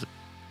 litros,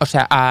 o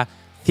sea,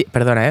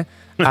 perdona,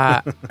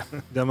 ya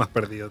me has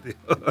perdido, tío.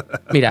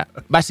 Mira,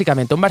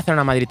 básicamente, un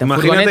Barcelona-Madrid en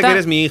Imagínate furgoneta... que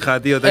eres mi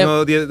hija, tío.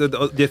 Tengo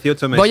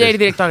 18 meses. Voy a ir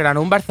directo al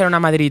grano. Un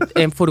Barcelona-Madrid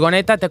en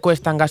furgoneta te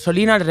cuesta en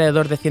gasolina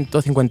alrededor de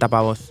 150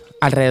 pavos.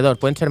 Alrededor,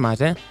 pueden ser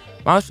más, ¿eh?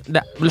 Vamos,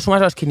 lo sumas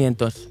a los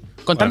 500.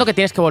 Contando que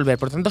tienes que volver,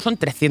 por tanto son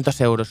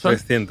 300 euros. Son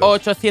 300.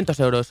 800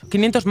 euros.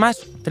 500 más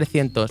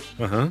 300.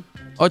 Ajá.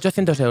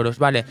 800 euros,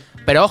 vale.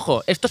 Pero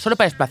ojo, esto es solo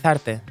para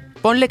desplazarte.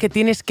 Ponle que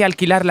tienes que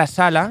alquilar la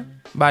sala,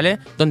 ¿vale?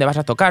 Donde vas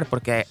a tocar,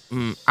 porque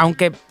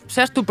aunque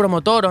seas tu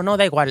promotor o no,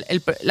 da igual,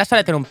 la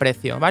sala tiene un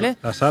precio, ¿vale?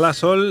 La Sala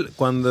Sol,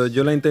 cuando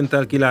yo la intenté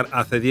alquilar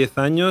hace 10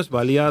 años,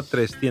 valía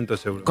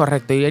 300 euros.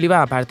 Correcto, y él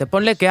iba aparte.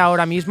 Ponle que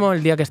ahora mismo,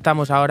 el día que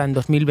estamos ahora en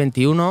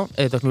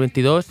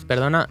 2022,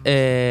 perdona,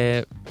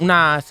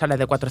 una sala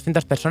de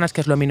 400 personas,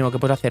 que es lo mínimo que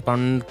puedes hacer para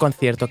un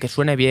concierto, que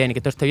suene bien y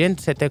que todo esté bien,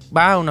 se te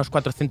va a unos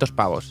 400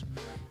 pavos.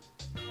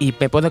 Y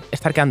me puedo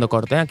estar quedando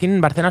corto, ¿eh? Aquí en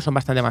Barcelona son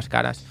bastante más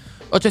caras.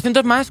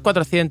 800 más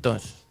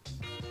 400.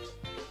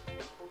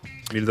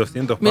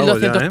 1.200 pavos.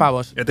 1.200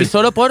 pavos. Y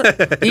solo por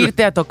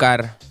irte a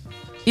tocar.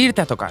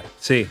 Irte a tocar.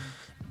 Sí.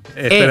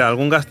 Espera,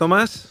 ¿algún gasto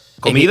más?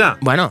 ¿Comida?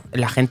 Bueno,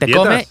 la gente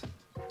 ¿Dietas? come.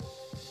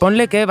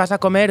 Ponle que vas a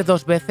comer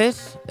 2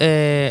 veces.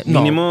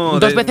 Mínimo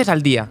 2 veces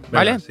al día,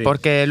 ¿vale? Venga, sí.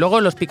 Porque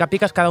luego los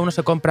picapicas cada uno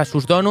se compra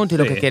sus donuts y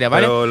lo Sí, que quiere,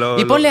 ¿vale?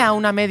 Y ponle a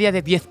una media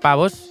de 10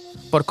 pavos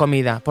por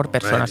comida, por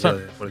persona.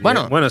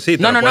 Bueno, sí,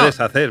 te lo puedes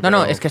hacer.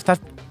 No, es que estás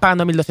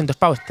pagando 1.200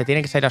 pavos. Te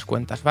tienen que salir las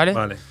cuentas, ¿vale?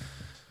 Vale.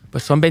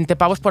 Pues son 20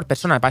 pavos por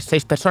persona. Vas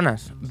 6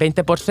 personas.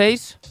 20 por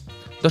 6,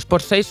 2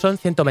 por 6 son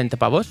 120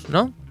 pavos,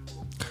 ¿no?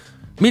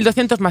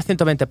 1.200 más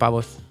 120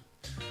 pavos.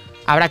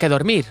 Habrá que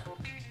dormir.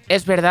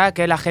 Es verdad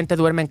que la gente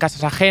duerme en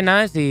casas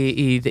ajenas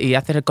y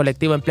haces el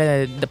colectivo en plan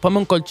de ponme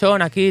un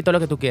colchón aquí, todo lo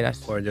que tú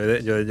quieras. Pues yo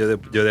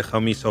he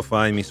dejado mi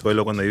sofá y mi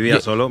suelo cuando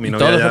vivía solo. Mi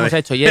novia todos ya hemos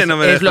hecho. Y es, no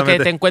me es lo deja que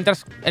meter. te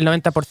encuentras el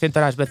 90%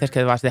 de las veces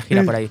que vas de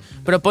gira por ahí.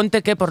 Pero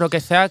ponte que por lo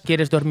que sea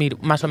quieres dormir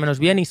más o menos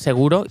bien y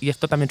seguro, y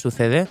esto también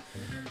sucede.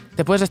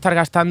 Te puedes estar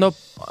gastando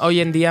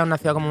hoy en día en una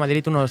ciudad como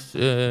Madrid unos…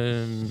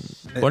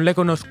 ponle que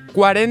unos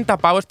 40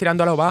 pavos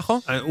tirando a lo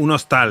bajo. Un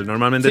hostal.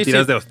 Normalmente Sí,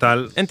 tiras sí. de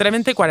hostal. Entre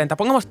 20 y 40.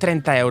 Pongamos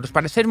 30 euros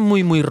para ser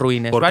muy, muy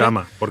ruines, Por ¿vale?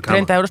 cama, por cama.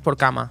 30 euros por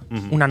cama,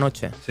 una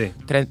noche. Sí.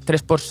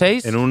 3 por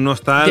 6… En un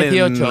hostal,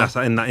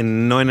 18.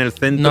 no en el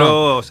centro,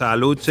 No. o sea,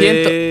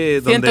 Luche,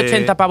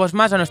 180 pavos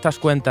más a nuestras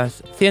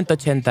cuentas.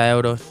 180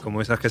 euros.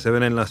 como esas que se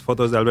ven en las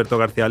fotos de Alberto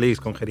García Lix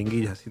con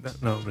jeringuillas y tal.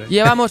 No, hombre.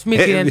 Llevamos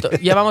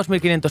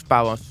 1.500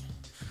 pavos.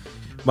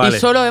 Vale. Y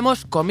solo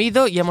hemos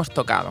comido y hemos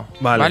tocado.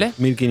 ¿Vale?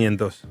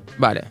 1.500.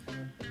 Vale.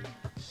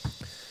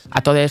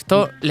 A todo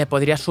esto le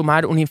podrías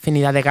sumar una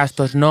infinidad de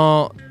gastos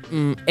no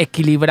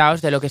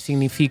equilibrados de lo que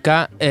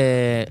significa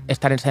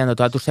estar ensayando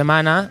toda tu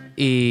semana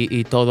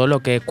y todo lo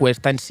que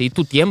cuesta en sí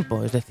tu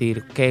tiempo. Es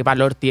decir, qué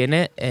valor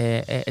tiene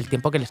el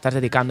tiempo que le estás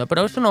dedicando.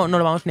 Pero eso no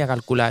lo vamos ni a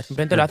calcular.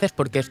 Simplemente lo haces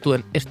porque es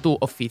tu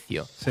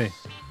oficio. Sí.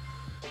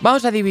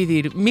 Vamos a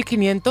dividir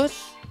 1.500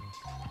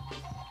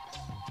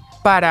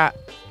 para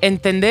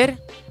entender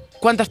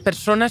cuántas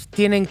personas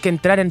tienen que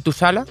entrar en tu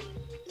sala,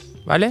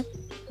 ¿vale?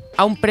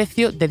 A un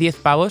precio de 10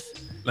 pavos.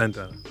 La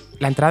entrada.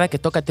 La entrada, que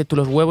tócate tú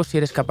los huevos si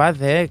eres capaz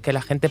de que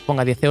la gente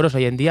ponga 10 euros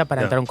hoy en día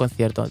para entrar a un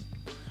concierto.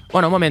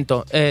 Bueno, un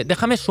momento.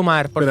 Déjame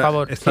sumar, por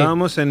favor.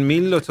 Estábamos en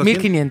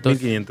 1.800. 1.500.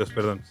 1.500,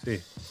 perdón, sí.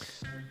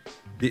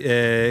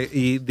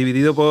 Y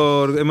dividido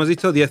por, hemos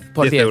dicho, 10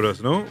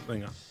 euros, ¿no?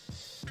 Venga.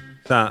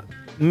 O sea,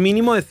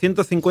 mínimo de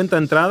 150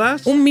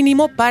 entradas. Un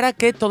mínimo para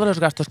que todos los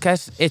gastos que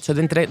has hecho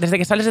desde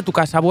que sales de tu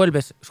casa,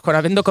 vuelves con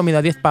habiendo comido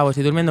a 10 pavos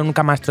y durmiendo en un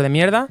camastro de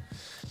mierda,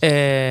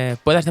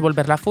 puedas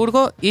devolver la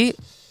furgo y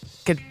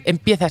que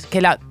empiezas que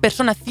la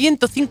persona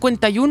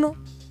 151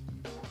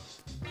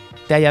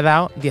 te haya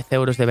dado 10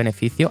 euros de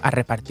beneficio a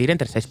repartir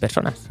entre 6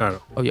 personas.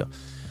 Claro. Obvio.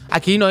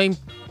 Aquí no he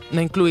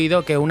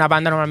incluido que una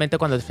banda normalmente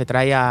cuando se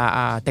trae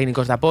a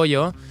técnicos de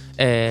apoyo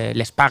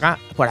les paga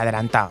por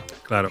adelantado.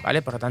 Claro.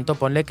 ¿Vale? Por lo tanto,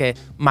 ponle que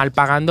mal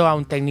pagando a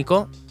un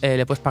técnico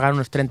le puedes pagar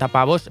unos 30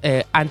 pavos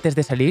antes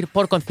de salir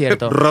por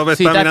concierto. Rob está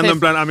Si te mirando haces- en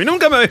plan, a mí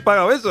nunca me habéis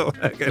pagado eso.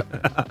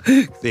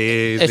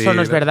 Sí, Eso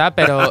no es verdad,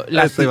 pero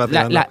Estoy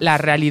vacilando. la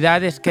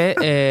realidad es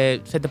que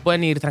se te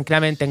pueden ir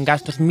tranquilamente en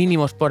gastos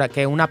mínimos por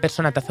que una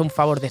persona te hace un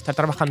favor de estar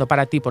trabajando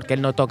para ti porque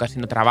él no toca,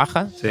 sino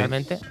trabaja, Sí,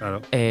 realmente.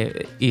 claro.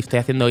 Y estoy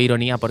haciendo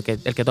ironía porque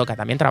el que toca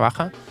también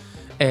trabaja.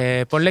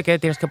 Ponle que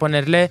tienes que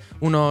ponerle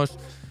unos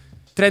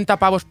 30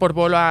 pavos por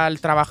bolo al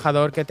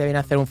trabajador que te viene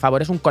a hacer un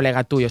favor. Es un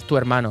colega tuyo, es tu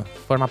hermano,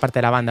 forma parte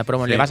de la banda, pero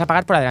bueno, Sí. le vas a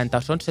pagar por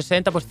adelantado. Son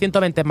 60, pues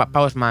 120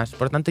 pavos más.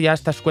 Por lo tanto, ya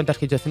estas cuentas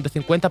que he hecho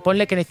 150,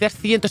 ponle que necesitas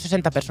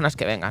 160 personas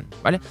que vengan,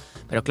 ¿vale?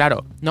 Pero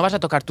claro, no vas a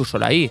tocar tú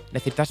solo ahí.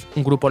 Necesitas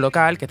un grupo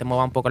local que te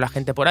mueva un poco la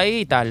gente por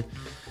ahí y tal.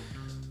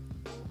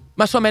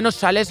 Más o menos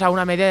sales a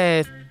una media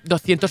de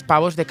 200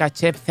 pavos de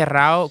caché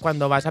cerrado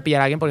cuando vas a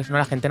pillar a alguien, porque si no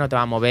la gente no te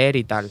va a mover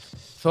y tal.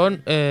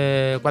 Son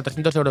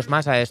 400 euros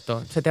más a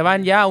esto. Se te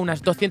van ya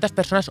unas 200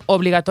 personas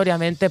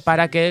obligatoriamente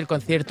para que el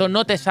concierto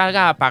no te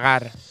salga a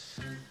pagar.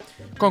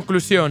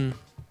 Conclusión.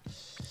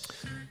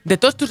 De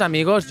todos tus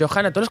amigos,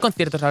 Johan, a todos los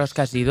conciertos a los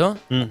que has ido,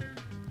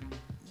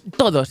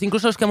 todos,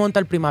 incluso los que monta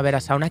el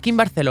Primavera Sound, aquí en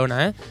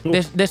Barcelona,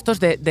 de estos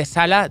de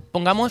sala,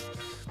 pongamos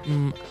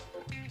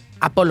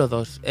Apolo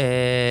 2,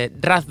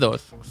 Raz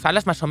 2,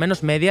 salas más o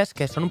menos medias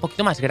que son un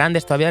poquito más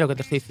grandes todavía de lo que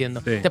te estoy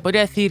diciendo. Sí. Te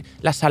podría decir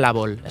la Sala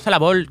Bol. La Sala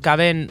Bol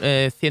caben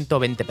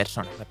 120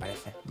 personas, me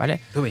parece, ¿vale?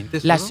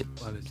 ¿120 Las- solo?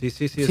 Vale, sí.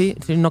 Sí,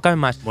 no caben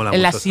más. Mola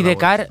En la mucho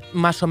Sidecar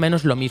más o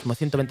menos lo mismo,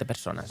 120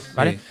 personas,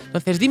 ¿vale? Sí.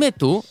 Entonces dime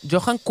tú,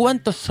 Johan,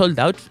 ¿cuántos sold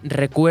outs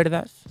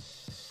recuerdas?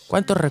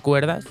 ¿Cuántos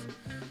recuerdas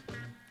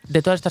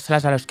de todas estas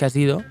salas a las que has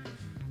ido,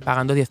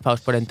 pagando 10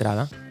 pavos por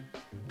entrada.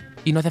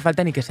 Y no hace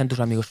falta ni que sean tus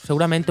amigos.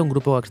 Seguramente un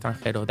grupo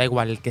extranjero, da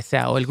igual el que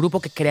sea, o el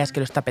grupo que creas que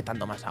lo está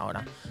petando más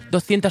ahora.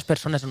 200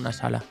 personas en una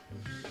sala.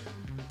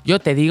 Yo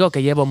te digo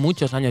que llevo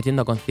muchos años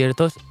yendo a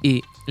conciertos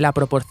y la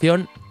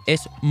proporción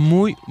es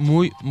muy,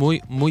 muy,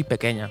 muy, muy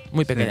pequeña.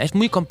 Muy pequeña. Sí. Es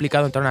muy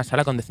complicado entrar a una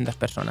sala con 200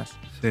 personas.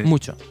 Sí.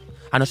 Mucho.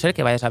 A no ser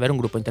que vayas a ver un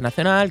grupo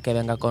internacional, que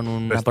venga con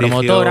una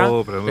promotora,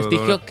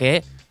 prestigio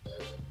que...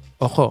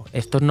 Ojo,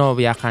 estos no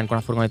viajan con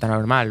una furgoneta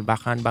normal,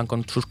 van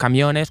con sus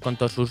camiones, con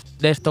todos sus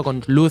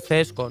con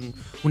luces, con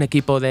un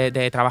equipo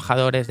de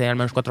trabajadores de al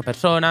menos 4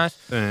 personas,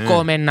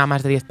 comen a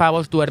más de 10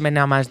 pavos, duermen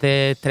a más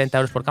de 30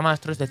 euros por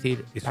camastro, es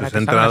decir... Y sus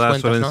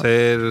entradas suelen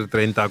ser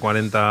 30,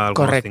 40,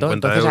 algunos correcto, 50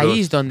 entonces euros.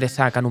 Ahí es donde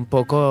sacan un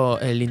poco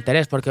el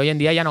interés, porque hoy en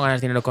día ya no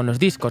ganas dinero con los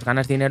discos,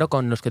 ganas dinero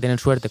con los que tienen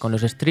suerte, con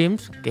los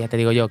streams, que ya te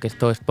digo yo que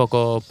esto es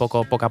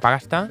poca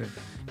pagasta. Sí.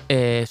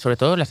 Sobre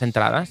todo las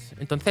entradas.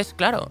 Entonces,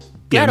 claro.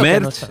 ¿Y el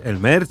merch? ¿El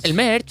merch? El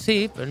merch,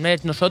 sí. El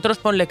merch. Nosotros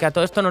ponle que a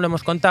todo esto no lo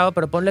hemos contado,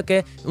 pero ponle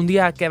que un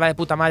día que va de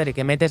puta madre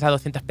que metes a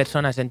 200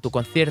 personas en tu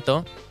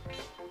concierto,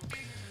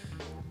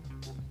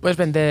 puedes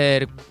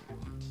vender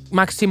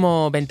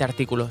máximo 20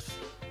 artículos.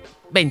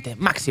 20,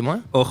 máximo, ¿eh?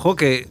 Ojo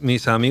que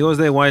mis amigos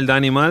de Wild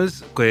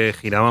Animals, que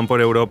giraban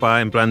por Europa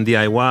en plan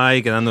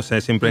DIY,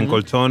 quedándose siempre en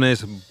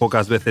colchones,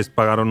 pocas veces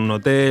pagaron un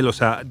hotel, o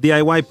sea,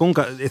 DIY, punk,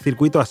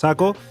 circuito a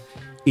saco.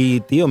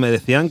 Y, tío, me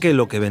decían que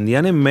lo que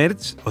vendían en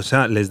merch, o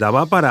sea, les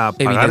daba para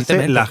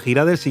pagarse la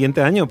gira del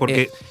siguiente año.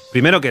 Porque,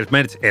 primero, que el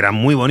merch era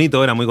muy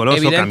bonito, era muy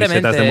goloso,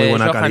 camisetas de muy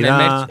buena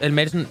calidad. El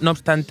merch, no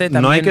obstante,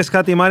 también... No hay que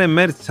escatimar en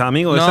merch,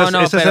 amigo.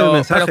 Ese es el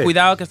mensaje. Pero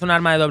cuidado, que es un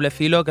arma de doble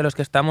filo, que los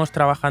que estamos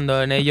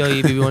trabajando en ello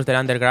y vivimos del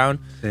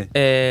underground,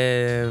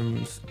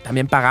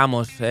 también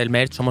pagamos el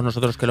merch, somos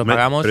nosotros los que lo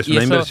pagamos. Pero es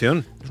una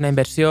inversión. Es una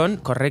inversión,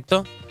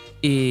 correcto.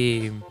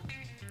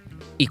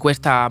 Y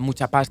cuesta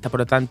mucha pasta, por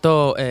lo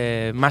tanto,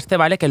 más te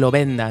vale que lo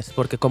vendas,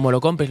 porque como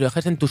lo compres y lo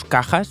dejes en tus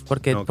cajas,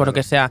 porque por lo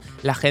que sea,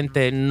 la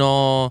gente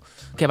no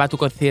que va a tu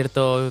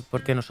concierto,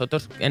 porque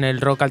nosotros en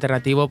el rock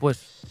alternativo,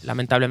 pues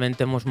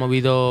lamentablemente hemos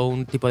movido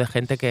un tipo de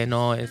gente que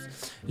no es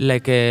la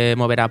que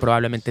moverá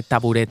probablemente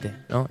taburete,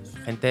 ¿no?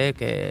 Es gente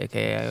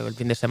que el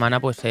fin de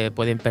semana pues se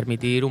pueden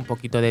permitir un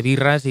poquito de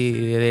birras y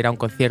de ir a un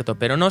concierto,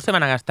 pero no se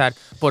van a gastar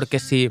porque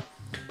si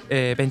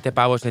 20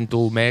 pavos en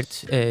tu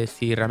merch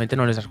si realmente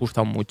no les has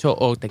gustado mucho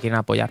o te quieren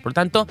apoyar. Por lo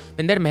tanto,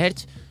 vender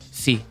merch,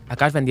 sí,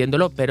 acabas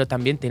vendiéndolo, pero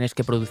también tienes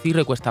que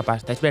producirlo y cuesta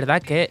pasta. Es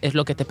verdad que es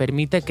lo que te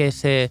permite que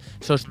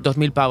esos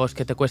 2.000 pavos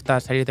que te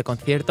cuesta salir de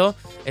concierto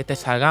te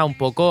salga un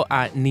poco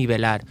a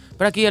nivelar.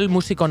 Pero aquí el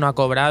músico no ha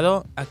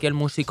cobrado, aquí el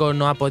músico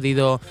no ha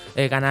podido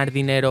ganar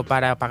dinero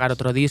para pagar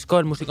otro disco,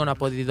 el músico no ha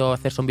podido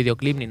hacerse un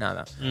videoclip ni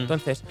nada.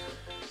 Entonces...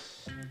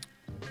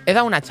 He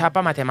dado una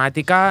chapa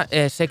matemática,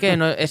 sé que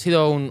he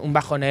sido un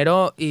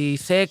bajonero y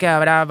sé que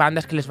habrá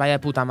bandas que les vaya de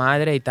puta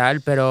madre y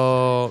tal,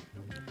 pero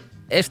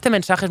este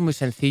mensaje es muy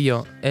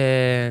sencillo.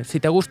 Si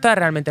te gusta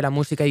realmente la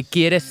música y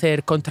quieres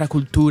ser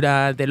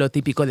contracultura de lo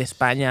típico de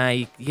España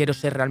y quiero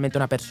ser realmente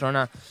una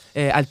persona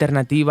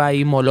alternativa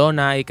y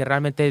molona y que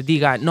realmente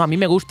diga, no, a mí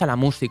me gusta la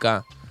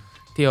música,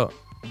 tío,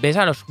 ves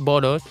a los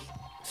bolos,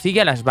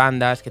 sigue a las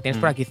bandas que tienes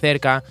por aquí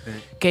cerca,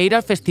 que ir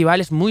al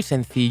festival es muy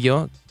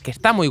sencillo, que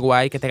está muy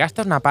guay, que te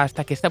gastas una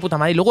pasta, que está puta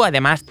madre, y luego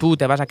además tú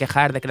te vas a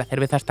quejar de que la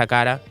cerveza está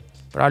cara,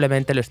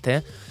 probablemente lo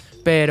esté,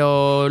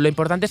 pero lo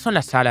importante son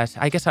las salas,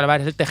 hay que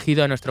salvar el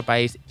tejido de nuestro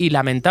país, y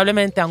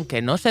lamentablemente,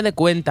 aunque no se dé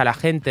cuenta la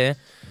gente,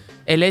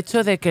 el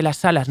hecho de que las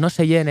salas no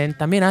se llenen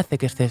también hace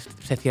que se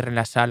cierren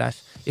las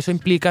salas. Eso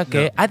implica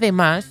que,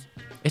 además,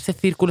 ese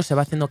círculo se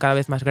va haciendo cada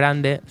vez más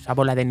grande, esa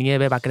bola de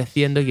nieve va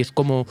creciendo y es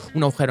como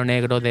un agujero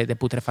negro de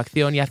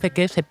putrefacción y hace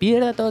que se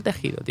pierda todo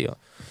tejido, tío.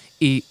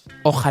 Y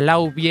ojalá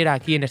hubiera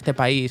aquí en este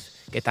país,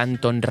 que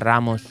tanto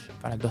honramos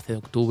para el 12 de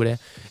octubre,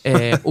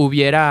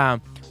 hubiera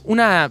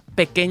una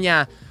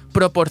pequeña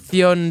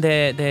proporción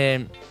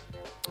de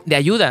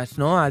ayudas,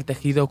 ¿no?, al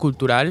tejido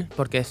cultural,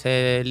 porque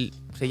se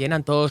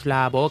llenan todos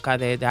la boca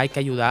de hay que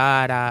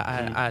ayudar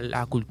a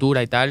la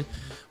cultura y tal.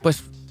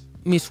 Pues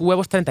mis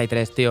huevos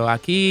 33, tío.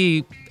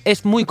 Aquí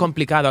es muy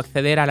complicado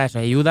acceder a las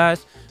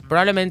ayudas.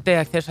 Probablemente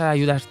accedes a las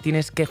ayudas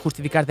tienes que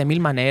justificar de 1000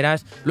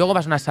 maneras. Luego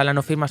vas a una sala,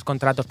 no firmas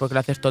contratos porque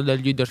lo haces todo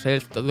del you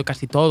yourself,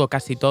 casi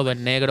todo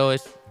en negro.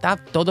 Está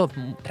todo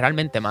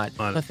realmente mal.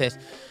 Vale. Entonces,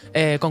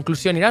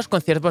 conclusión, ir a los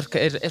conciertos,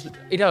 que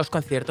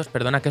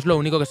que es lo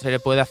único que se le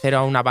puede hacer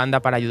a una banda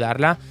para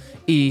ayudarla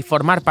y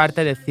formar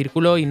parte del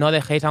círculo y no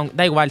dejéis,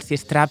 da igual si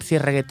es trap, si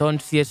es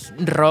reggaetón, si es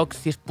rock,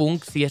 si es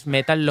punk, si es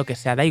metal, lo que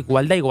sea, da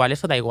igual,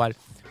 eso da igual.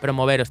 Pero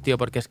moveros, tío,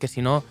 porque es que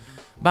si no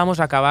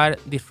vamos a acabar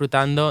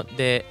disfrutando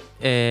de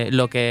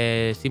lo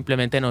que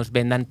simplemente nos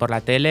vendan por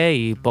la tele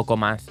y poco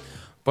más.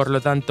 Por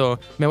lo tanto,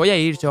 me voy a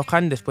ir,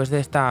 Johan, después de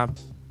esta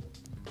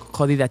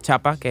jodida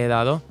chapa que he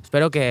dado.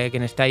 Espero que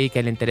quien esté ahí,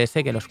 que le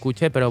interese, que lo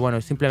escuche, pero bueno,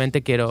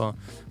 simplemente quiero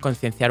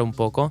concienciar un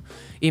poco.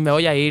 Y me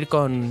voy a ir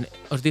con...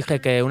 Os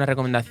dije que una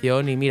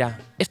recomendación y mira,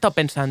 he estado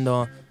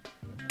pensando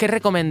qué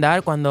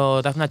recomendar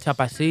cuando das una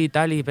chapa así y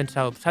tal y he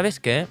pensado, ¿sabes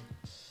qué?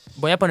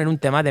 voy a poner un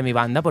tema de mi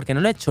banda porque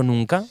no lo he hecho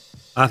nunca.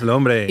 Hazlo,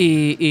 hombre.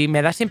 Y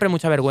me da siempre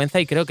mucha vergüenza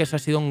y creo que eso ha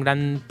sido un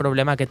gran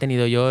problema que he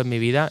tenido yo en mi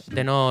vida,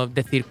 de no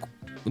decir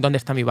dónde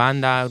está mi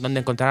banda, dónde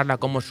encontrarla,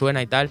 cómo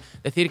suena y tal.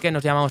 Decir que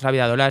nos llamamos La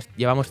Vida Dólar,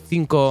 llevamos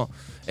 5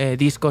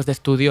 discos de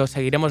estudio,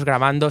 seguiremos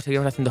grabando,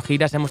 seguiremos haciendo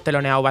giras, hemos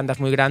teloneado bandas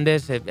muy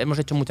grandes, hemos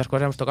hecho muchas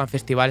cosas, hemos tocado en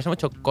festivales, hemos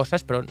hecho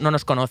cosas, pero no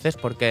nos conoces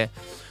porque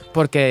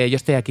yo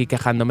estoy aquí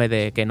quejándome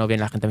de que no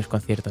viene la gente a mis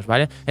conciertos,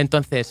 ¿vale?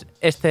 Entonces,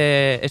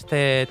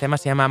 este tema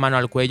se llama Mano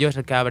al Cuello, es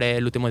el que abre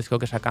el último disco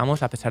que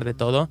sacamos, a pesar de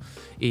todo.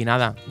 Y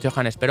nada,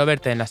 Johan, espero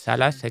verte en las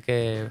salas, sé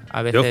que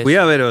a veces... Yo fui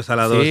a veros a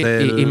la 2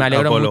 del y me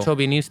alegro Apolo. mucho,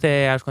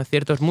 viniste a los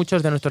conciertos,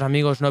 muchos de nuestros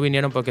amigos no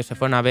vinieron porque se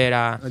fueron a ver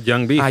a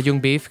Young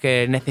Beef,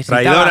 que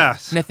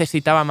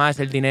necesitaba más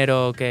el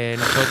dinero que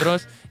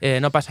nosotros.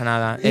 No pasa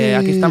nada.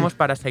 Aquí estamos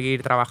para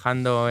seguir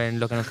trabajando en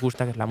lo que nos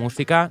gusta, que es la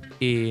música.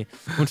 Y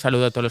un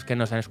saludo a todos los que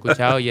nos han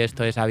escuchado. Y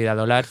esto es La Vida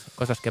Dólar,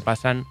 cosas que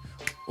pasan.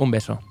 Un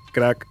beso.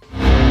 Crack.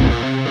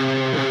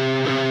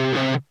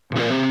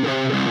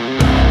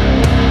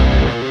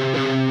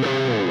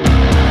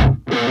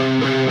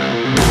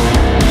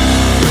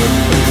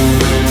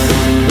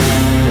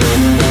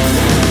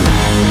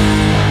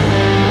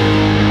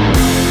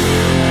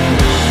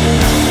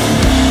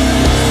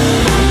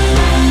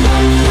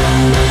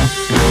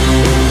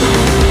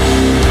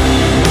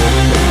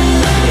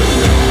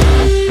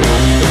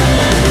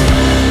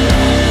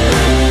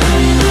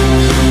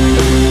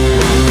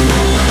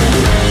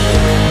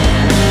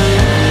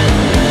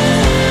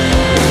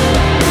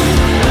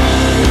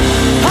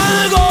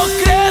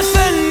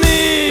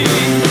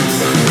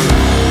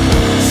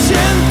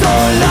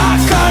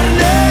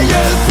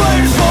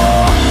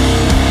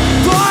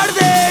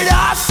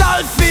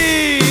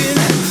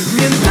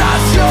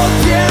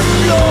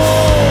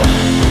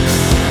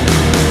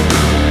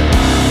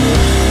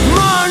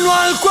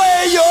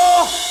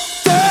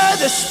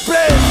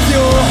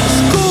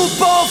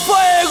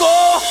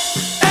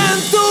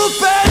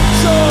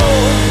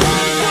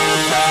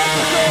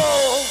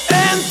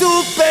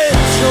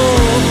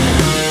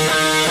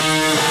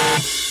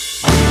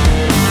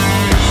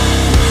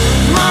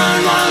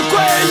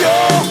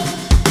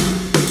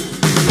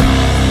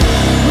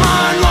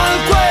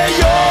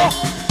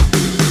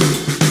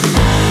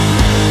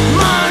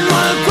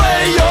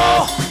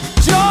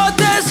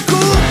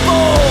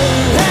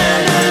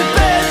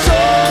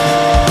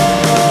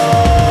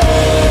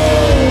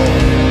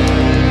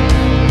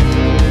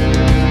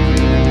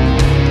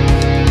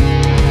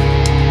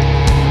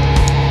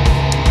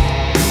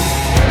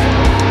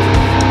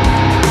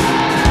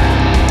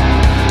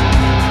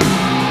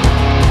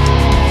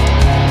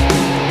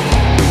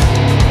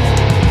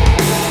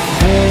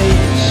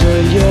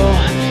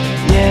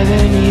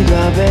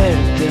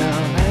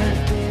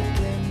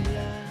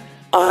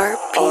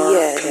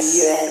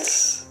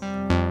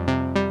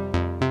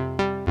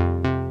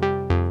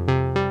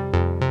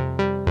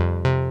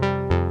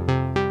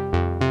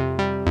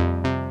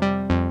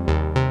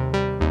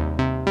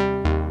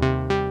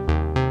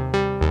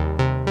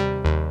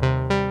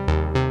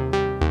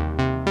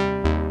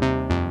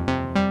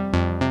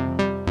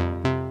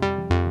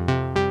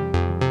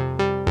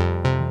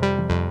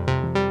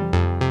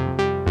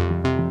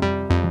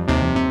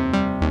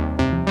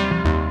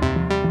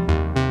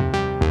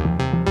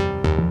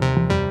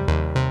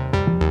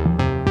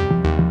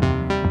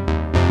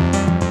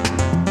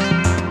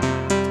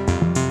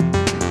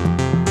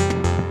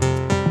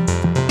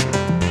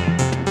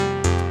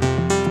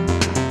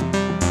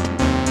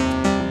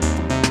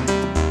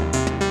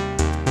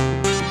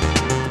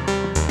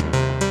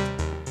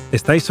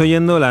 Estáis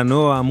oyendo la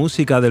nueva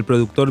música del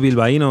productor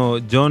bilbaíno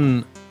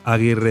Jon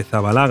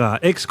Agirrezabalaga,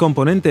 ex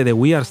componente de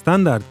We Are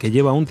Standard, que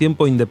lleva un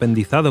tiempo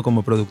independizado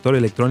como productor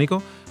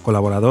electrónico,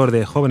 colaborador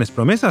de jóvenes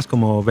promesas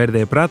como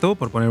Verde Prato,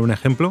 por poner un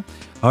ejemplo.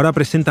 Ahora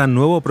presenta un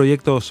nuevo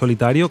proyecto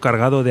solitario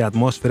cargado de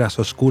atmósferas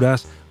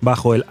oscuras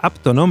bajo el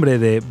apto nombre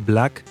de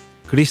Black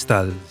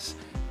Crystals.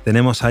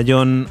 Tenemos a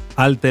Jon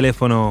al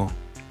teléfono.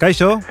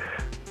 Kaixo.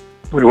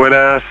 Muy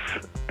buenas.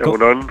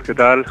 ¿Qué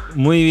tal?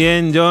 Muy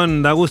bien,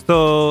 Jon. Da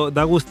gusto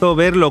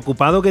ver lo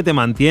ocupado que te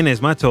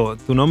mantienes, macho.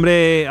 Tu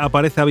nombre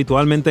aparece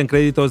habitualmente en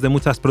créditos de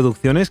muchas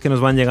producciones que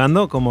nos van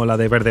llegando, como la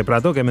de Verde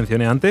Prato, que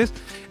mencioné antes.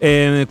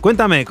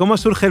 Cuéntame, ¿cómo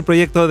surge el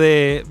proyecto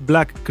de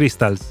Black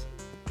Crystals?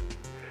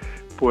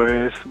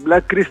 Pues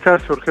Black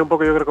Crystals surgió un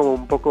poco, yo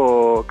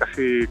creo,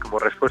 casi como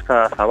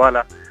respuesta a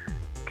Zabala,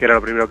 que era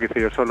lo primero que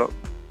hice yo solo,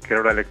 que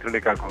era una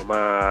electrónica como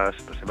más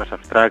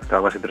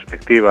abstracta, más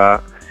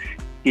introspectiva.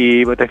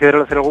 Y me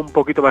apetecía hacer algo un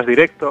poquito más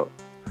directo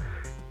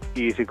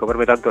y sin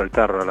comerme tanto el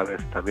tarro a la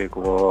vez también,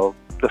 como,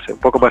 no sé, un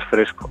poco más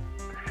fresco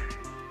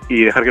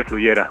y dejar que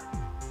fluyera.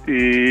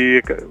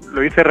 Y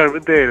lo hice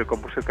realmente,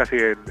 compuse casi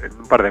en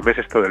un par de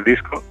meses todo el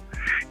disco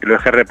y lo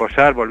dejé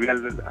reposar, volví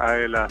al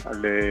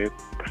de,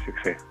 pues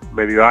sí,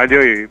 medio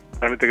año y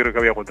realmente creo que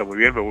había aguantado muy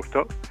bien, me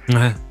gustó.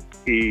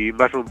 Y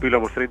más un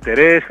pilo mostró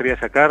interés, quería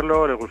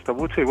sacarlo, les gustó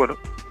mucho y bueno,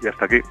 y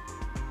hasta aquí.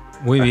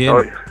 Muy bien.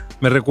 Hoy.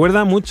 Me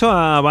recuerda mucho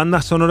a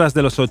bandas sonoras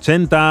de los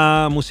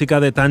 80,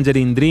 música de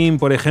Tangerine Dream,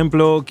 por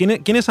ejemplo.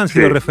 ¿Quiénes han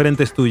sido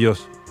referentes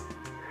tuyos?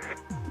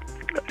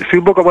 soy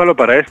un poco malo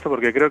para esto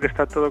porque creo que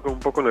está todo como un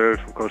poco en el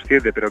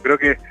subconsciente, pero creo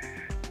que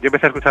yo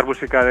empecé a escuchar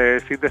música de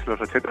sintes en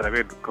los 80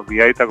 también, con mi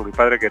aita, con mi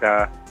padre, que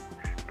era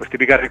pues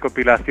típicas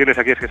recopilaciones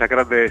aquellas que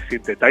sacaron de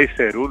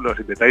Synthetizer 1,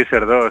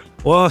 Synthetizer 2.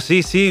 Oh,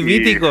 sí,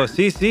 míticos,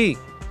 sí.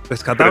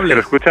 Rescatables. Que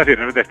lo escuchas y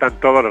realmente están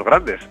todos los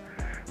grandes.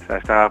 O sea,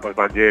 estaba pues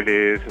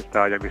Vangelis,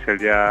 estaba Jean-Michel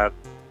Jarre,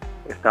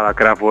 estaba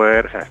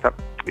Kraftwerk, o sea,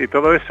 y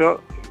todo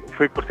eso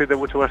fui consciente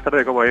mucho más tarde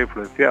de cómo había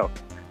influenciado.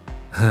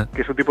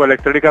 Que es un tipo de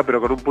electrónica pero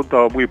con un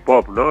punto muy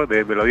pop, ¿no?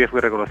 De melodías muy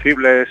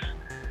reconocibles,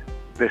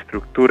 de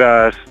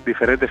estructuras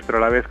diferentes pero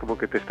a la vez como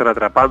que te están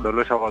atrapando,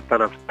 no es algo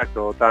tan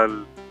abstracto o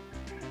tan...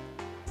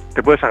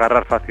 Te puedes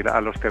agarrar fácil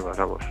a los temas,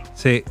 vamos.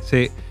 Sí.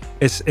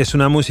 Es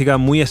una música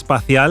muy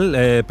espacial,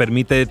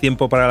 permite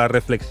tiempo para la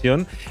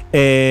reflexión.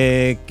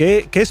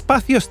 ¿Qué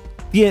espacios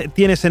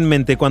tienes en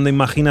mente cuando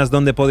imaginas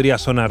dónde podría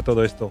sonar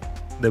todo esto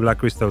de Black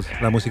Crystals,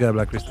 la música de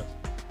Black Crystals?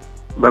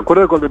 Me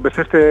acuerdo cuando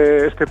empecé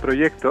este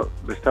proyecto,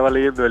 me estaba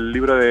leyendo el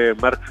libro de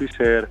Mark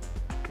Fisher,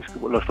 que es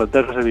como Los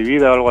fantasmas de mi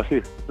vida o algo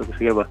así, lo que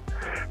se llama.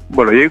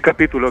 Bueno, y hay un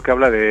capítulo que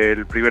habla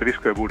del primer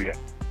disco de Burial.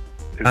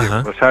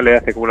 Cuando sale,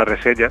 hace como una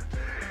reseña,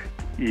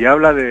 y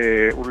habla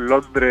de un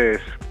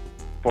Londres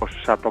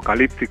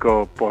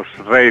post-apocalíptico,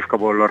 post-rave,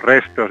 como los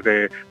restos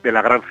de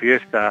la gran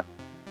fiesta,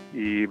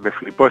 y me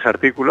flipó ese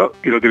artículo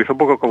y lo utilizó un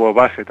poco como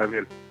base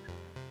también,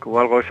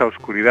 como algo de esa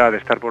oscuridad, de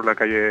estar por una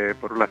calle,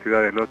 por una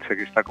ciudad de noche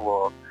que está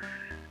como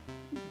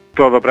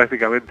todo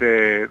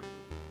prácticamente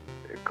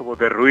como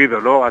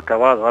derruido, ¿no?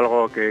 Acabado,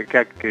 algo que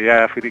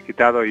ya ha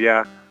finiquitado y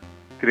ya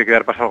tiene que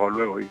dar paso a algo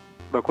nuevo. Y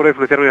me acuerdo de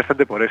influenciarme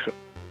bastante por eso.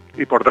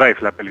 Y por Drive,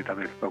 la peli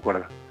también, me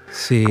acuerdo.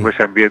 Sí. Como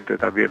ese ambiente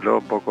también, ¿no?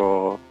 Un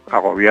poco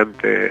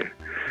agobiante,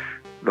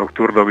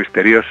 nocturno,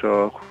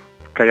 misterioso,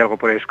 que hay algo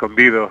por ahí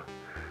escondido.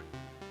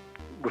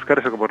 Buscar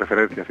eso como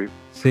referencia,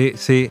 sí.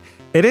 Sí.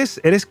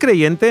 ¿Eres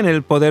creyente en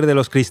el poder de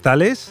los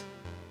cristales?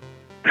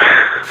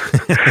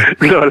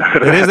 No, la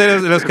verdad. ¿Eres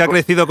de los que ha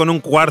crecido con un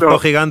cuarzo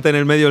gigante en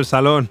el medio del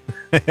salón?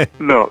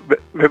 No,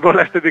 me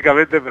mola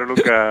estéticamente, pero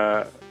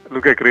nunca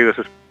he creído en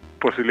sus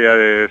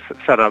posibilidades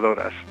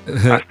sanadoras.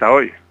 Hasta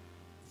hoy.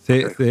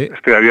 Sí.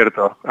 Estoy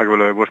abierto a que me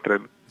lo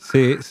demuestren.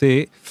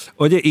 Sí.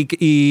 Oye,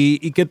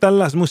 ¿y qué tal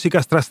las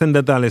músicas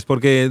trascendentales?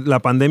 Porque la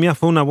pandemia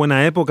fue una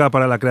buena época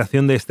para la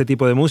creación de este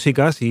tipo de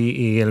músicas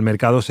y el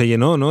mercado se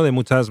llenó, ¿no? De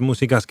muchas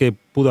músicas que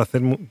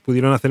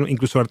pudieron hacer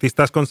incluso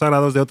artistas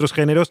consagrados de otros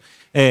géneros.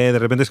 De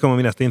repente es como,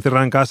 mira, estoy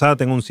encerrado en casa,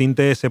 tengo un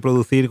sinte, sé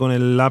producir con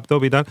el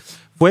laptop y tal.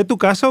 ¿Fue tu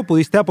caso?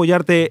 ¿Pudiste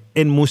apoyarte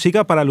en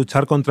música para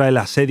luchar contra el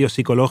asedio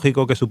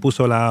psicológico que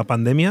supuso la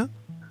pandemia?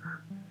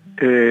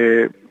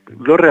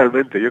 No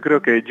realmente, yo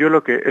creo que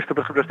esto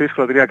por ejemplo, este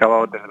disco lo tenía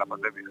acabado antes de la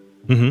pandemia.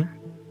 Uh-huh.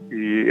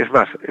 Y es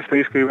más, este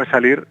disco iba a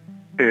salir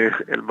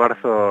en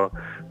marzo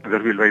de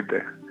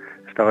 2020.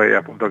 Estaba ahí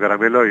a punto de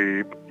caramelo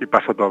y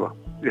pasó todo.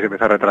 Y se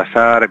empezó a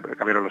retrasar,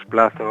 cambiaron los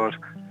plazos,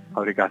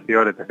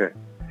 fabricación, etc.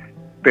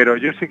 Pero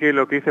yo sí que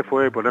lo que hice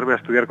fue ponerme a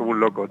estudiar como un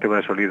loco tema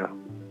de sonido,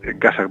 en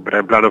casa, pero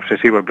en plan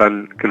obsesivo, en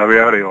plan que lo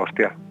veo ahora y digo,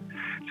 hostia,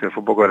 se me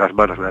fue un poco de las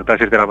manos. Me levantaba a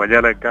las 6 de la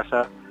mañana en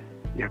casa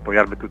y a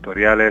apoyarme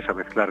tutoriales, a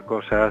mezclar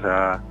cosas,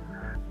 a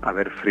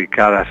ver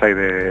fricadas ahí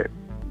de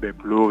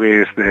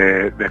plugins,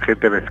 de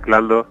gente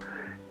mezclando,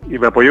 y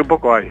me apoyé un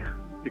poco ahí.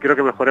 Y creo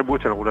que mejoré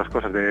mucho en algunas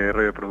cosas de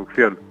rollo de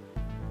producción,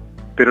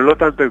 pero no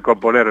tanto en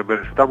componer, me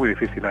resulta muy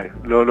difícil ahí.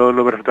 No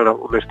me resulta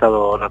un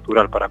estado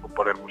natural para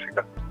componer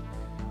música.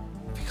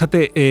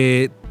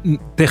 Fíjate,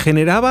 ¿te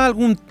generaba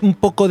un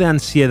poco de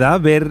ansiedad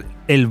ver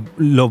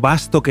lo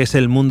vasto que es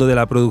el mundo de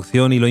la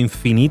producción y lo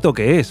infinito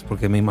que es?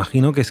 Porque me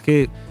imagino que es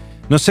que...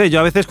 No sé, yo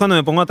a veces cuando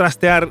me pongo a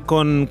trastear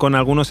con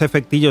algunos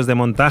efectillos de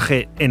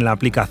montaje en la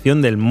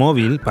aplicación del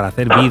móvil para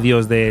hacer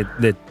vídeos de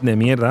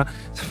mierda,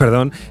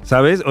 perdón,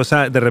 ¿sabes? O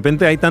sea, de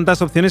repente hay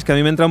tantas opciones que a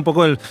mí me entra un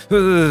poco el...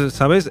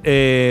 ¿sabes?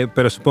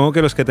 Pero supongo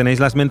que los que tenéis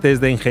las mentes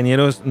de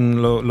ingenieros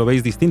lo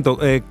veis distinto.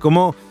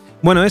 ¿Cómo...?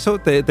 Bueno, eso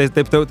te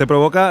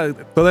provoca...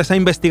 Toda esa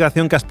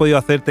investigación que has podido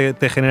hacer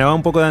te generaba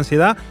un poco de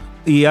ansiedad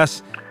y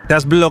te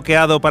has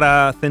bloqueado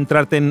para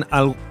centrarte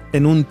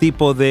en un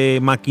tipo de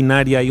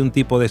maquinaria y un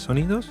tipo de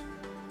sonidos.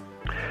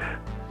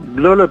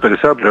 No lo he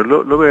pensado, pero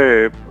no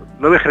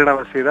me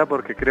generaba ansiedad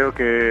porque creo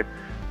que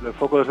lo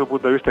enfoco desde un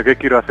punto de vista de qué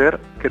quiero hacer,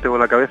 qué tengo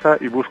en la cabeza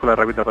y busco la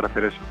herramienta para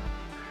hacer eso.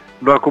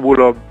 No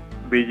acumulo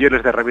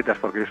millones de herramientas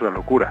porque es una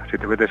locura. Si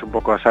te metes un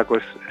poco a saco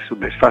es un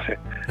desfase.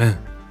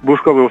 Me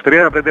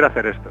gustaría aprender a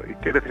hacer esto y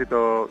qué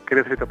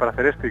necesito para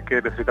hacer esto y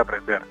qué necesito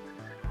aprender.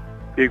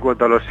 Y en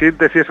cuanto a los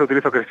sintes y eso,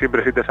 utilizo que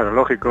siempre sintes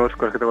analógicos,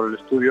 cosas que tengo en el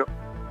estudio.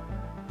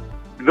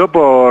 No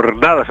por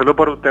nada, o sea, no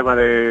por un tema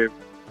de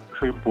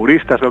soy un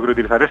purista, solo quiero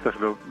utilizar esto,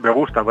 sino me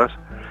gusta más.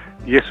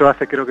 Y eso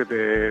hace, creo que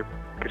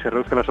se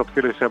reduzcan las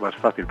opciones y sea más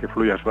fácil, que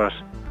fluyas más.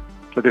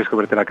 No tienes que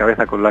meterte la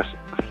cabeza con las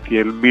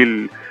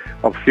 100.000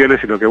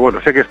 opciones, sino que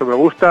bueno, sé que esto me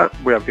gusta,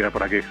 voy a tirar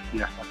por aquí y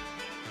ya está.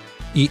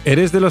 ¿Y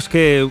eres de los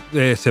que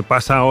se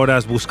pasa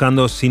horas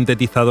buscando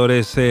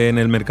sintetizadores en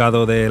el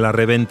mercado de la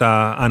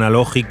reventa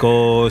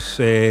analógicos,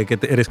 que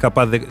eres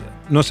capaz de...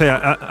 No sé,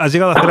 ¿has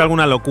llegado a hacer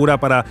alguna locura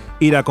para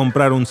ir a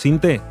comprar un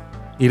sinte?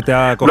 ¿Irte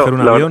a coger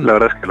un avión? La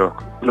verdad es que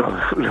no.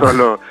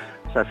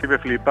 O sea, sí me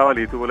flipaban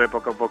y tuve una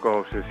época un poco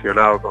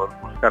obsesionado con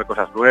buscar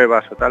cosas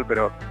nuevas o tal,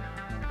 pero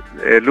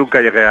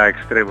nunca llegué a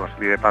extremos,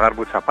 ni de pagar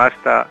mucha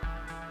pasta,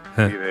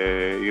 ni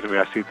de irme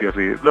a sitios.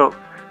 No,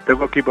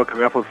 tengo equipo que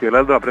me va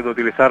funcionando, aprendo a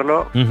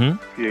utilizarlo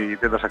y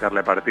intento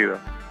sacarle partido.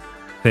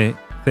 Sí.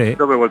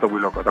 No me he vuelto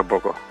muy loco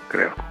tampoco,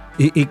 creo.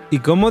 ¿Y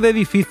cómo de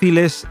difícil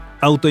es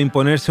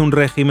autoimponerse un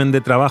régimen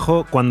de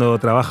trabajo cuando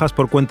trabajas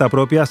por cuenta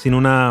propia sin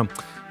una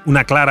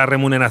clara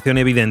remuneración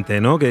evidente,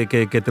 ¿no? Que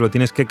te lo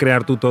tienes que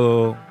crear tú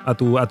todo a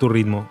tu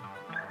ritmo?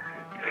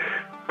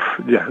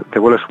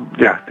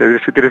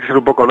 Tienes que ser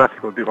un poco nazi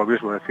contigo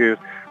mismo, es decir,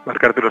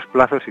 marcarte unos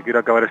plazos, si quiero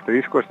acabar este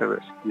disco este mes,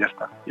 y ya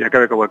está, y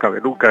acabe como acabe.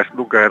 Nunca es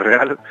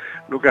real,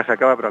 nunca se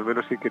acaba, pero al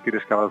menos sí que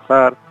tienes que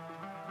avanzar,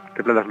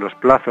 te plantas los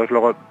plazos.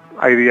 Luego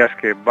hay días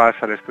que vas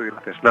al estudio y no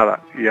haces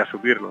nada, y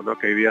asumirlo, ¿no?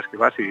 Que hay días que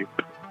vas y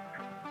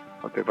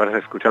o te pasas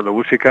escuchando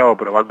música o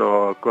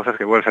probando cosas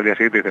que vuelves al día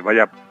siguiente y dices,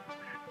 vaya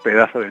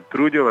pedazo de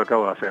trullo me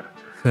acabo de hacer.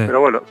 Sí. Pero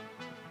bueno,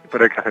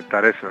 hay que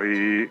aceptar eso,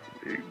 y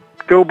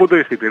tengo un punto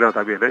disciplinado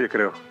también, yo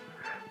creo.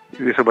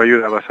 Y eso me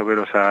ayuda más o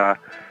menos a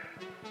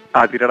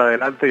tirar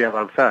adelante y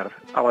avanzar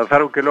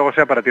aunque luego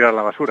sea para tirar a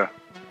la basura,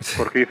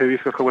 porque hice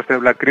discos como este de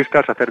Black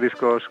Crystals, hacer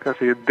discos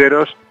casi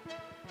enteros,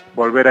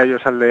 volver a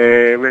ellos al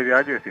de medio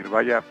año y decir,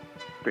 vaya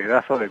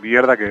pedazo de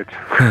mierda que he hecho.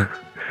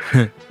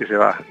 Y se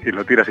va, y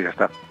lo tiras y ya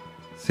está.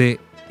 Sí.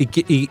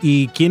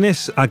 ¿Y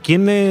a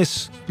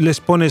quiénes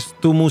les pones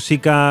tu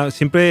música?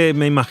 Siempre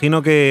me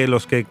imagino que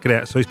los que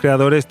sois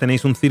creadores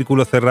tenéis un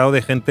círculo cerrado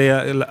de gente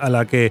a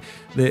la que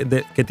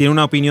tiene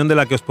una opinión de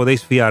la que os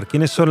podéis fiar.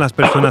 ¿Quiénes son las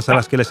personas a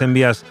las que les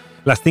envías,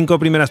 las 5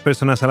 primeras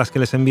personas a las que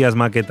les envías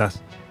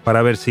maquetas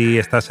para ver si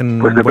estás en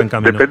un buen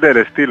camino? Depende del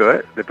estilo,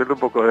 depende un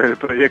poco del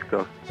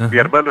proyecto. Ajá. Mi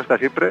hermano está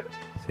siempre.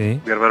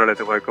 Sí. Mi hermano le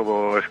tengo ahí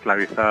como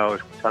esclavizado,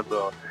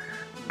 escuchando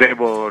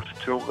demos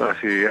chungas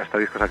y hasta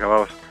discos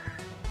acabados.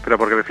 Pero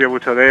porque me fío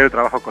mucho de él,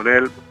 trabajo con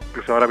él,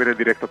 incluso ahora viene en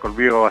directo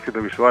conmigo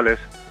haciendo visuales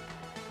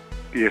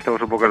y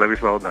estamos un poco en la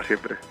misma onda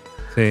siempre.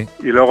 Sí.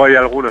 Y luego hay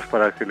algunos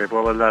para que le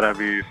puedo mandar a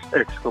mis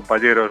ex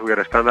compañeros We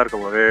Are Standard,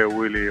 como de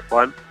Willy y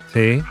Juan,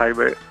 sí.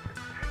 Jaime.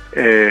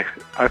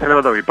 A veces le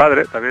mando a mi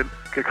padre también,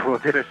 que como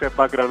tiene ese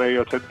background ahí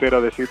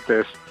ochentero de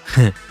sintes,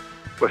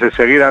 pues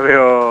enseguida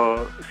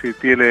veo si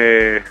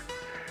tiene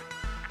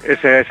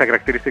esa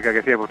característica que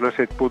decíamos, no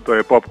ese punto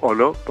de pop o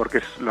no, porque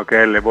es lo que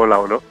a él le mola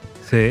o no.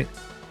 Sí.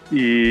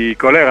 Y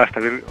colegas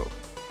también,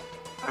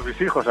 a mis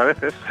hijos a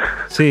veces.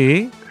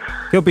 Sí.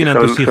 ¿Qué opinan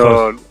tus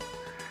hijos?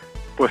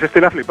 Pues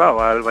le ha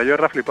flipado, al mayor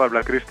le ha flipado el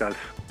Black Crystals.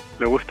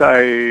 Le gusta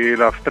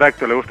lo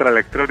abstracto, le gusta la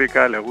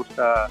electrónica,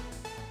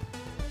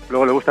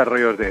 luego le gustan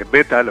rollos de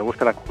metal, le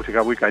gusta la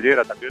música muy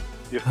cañera también,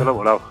 y esto lo ha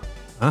molado.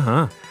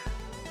 Ajá.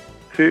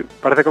 Sí,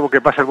 parece como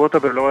que pasa el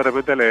moto, pero luego de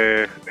repente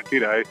le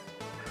tira ahí.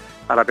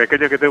 A la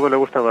pequeña que tengo le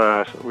gusta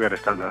más We Are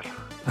Standard.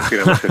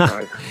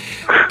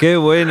 Qué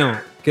bueno.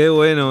 Qué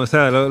bueno, o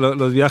sea,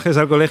 los viajes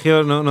al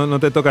colegio no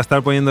te toca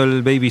estar poniendo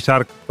el Baby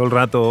Shark todo el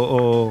rato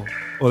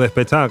o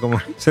despechada, como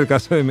es el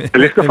caso de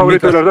El disco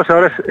favorito de los dos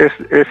ahora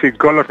es In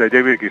Colors de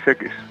Jamie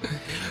XX.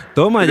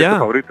 Toma ya.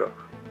 Favorito.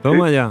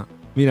 Toma ¿sí? Ya,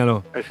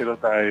 míralo. Ahí se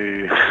nota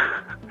y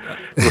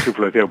nos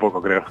influencia un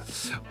poco, creo.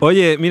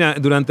 Oye, mira,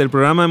 durante el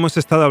programa hemos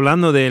estado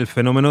hablando del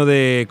fenómeno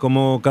de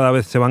cómo cada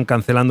vez se van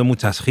cancelando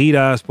muchas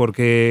giras,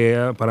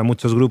 porque para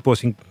muchos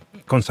grupos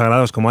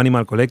consagrados como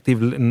Animal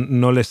Collective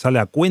no les sale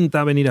a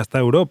cuenta venir hasta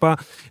Europa,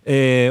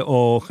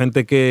 o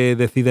gente que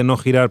decide no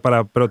girar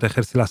para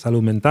protegerse la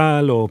salud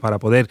mental o para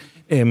poder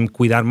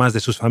cuidar más de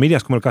sus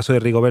familias, como el caso de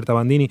Rigoberta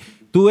Bandini.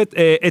 ¿Tú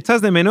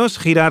echas de menos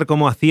girar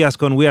como hacías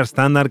con We Are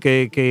Standard,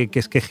 que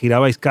es que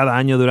girabais cada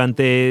año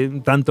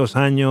durante tantos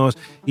años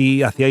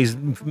y hacíais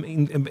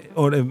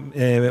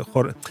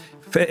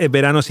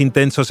veranos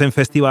intensos en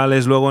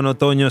festivales, luego en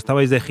otoño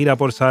estabais de gira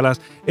por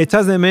salas?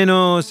 ¿Echas de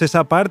menos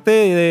esa parte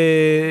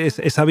de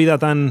esa vida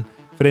tan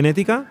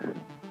frenética?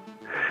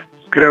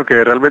 Creo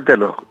que realmente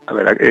no. A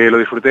ver, lo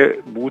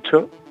disfruté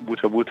mucho,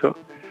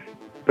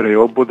 pero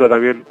llegó un punto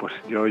también, pues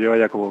yo llevo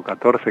ya como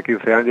 14,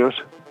 15 años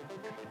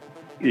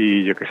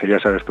y yo qué sé,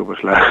 ya sabes tú, pues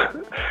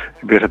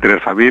empiezas a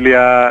tener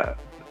familia,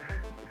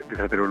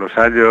 empiezas a tener unos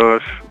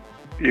años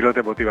y no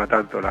te motiva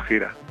tanto la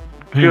gira.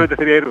 Simplemente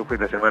sería ir un fin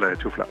de semana de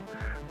chufla.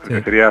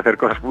 Porque quería hacer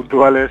cosas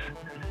puntuales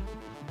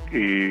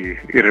y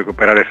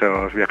recuperar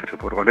esos viajes en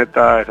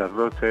furgoneta, esas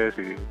noches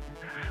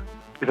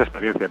y esa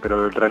experiencia.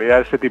 Pero en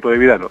realidad ese tipo de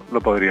vida no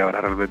podría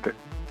ahora realmente.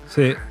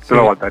 Sí, no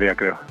lo aguantaría,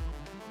 creo.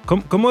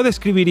 ¿Cómo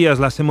describirías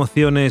las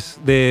emociones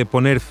de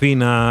poner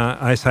fin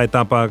a esa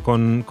etapa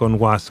con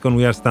Was, con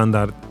We Are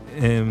Standard,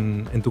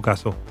 en tu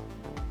caso?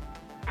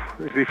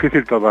 Es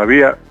difícil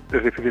todavía,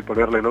 es difícil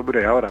ponerle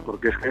nombre ahora,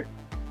 porque es que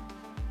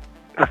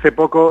hace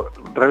poco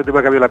realmente me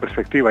ha cambiado la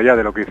perspectiva ya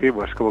de lo que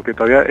hicimos, como que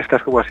todavía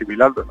estás como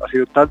asimilando. Ha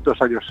sido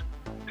tantos años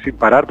sin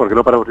parar, porque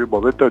no paramos ni un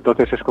momento,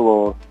 entonces es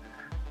como,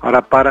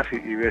 ahora paras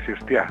y ves, y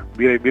hostia,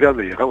 mira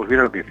dónde llegamos,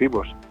 mira lo que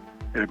hicimos.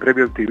 El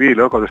premio MTV,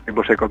 ¿no? Cuando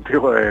estuvimos ahí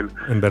contigo en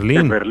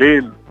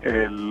Berlín,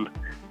 el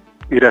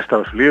ir a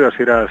Estados Unidos,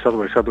 ir a South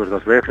by Southwest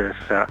 2 veces,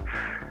 o sea,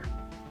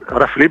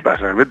 ahora flipas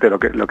realmente lo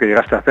que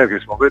llegaste a hacer, que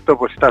en su momento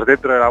pues estás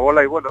dentro de la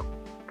bola y bueno,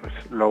 pues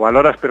lo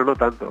valoras pero no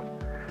tanto.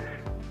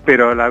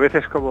 Pero a la vez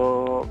es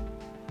como,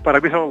 para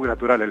mí es algo muy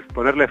natural, el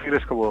ponerle fin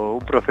es como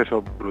un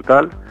proceso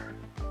brutal,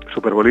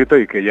 súper bonito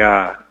y que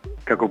ha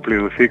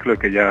cumplido un ciclo y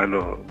que ya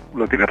no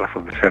tiene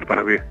razón de ser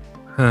para mí.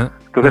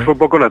 Entonces fue un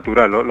poco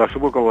natural, lo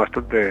asumo como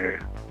de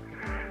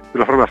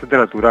una forma bastante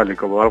natural y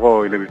como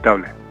algo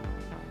inevitable.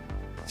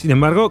 Sin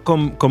embargo,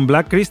 con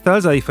Black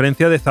Crystals, a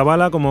diferencia de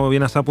Zabala, como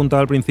bien has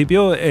apuntado al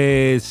principio,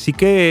 sí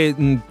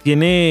que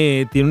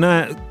tiene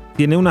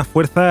una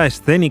fuerza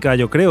escénica,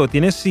 yo creo.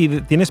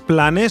 ¿Tienes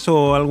planes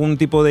o algún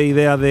tipo de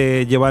idea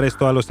de llevar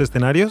esto a los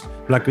escenarios,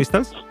 Black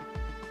Crystals?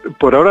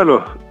 Por ahora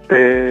no.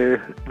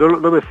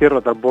 No me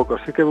cierro tampoco.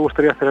 Sí que me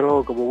gustaría hacer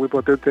algo como muy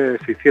potente,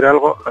 si hiciera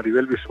algo a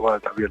nivel visual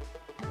también.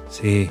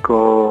 Sí.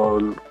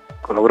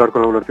 Colaborar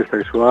con algún artista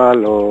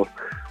visual o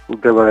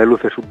un tema de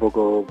luces un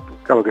poco,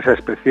 claro, que sea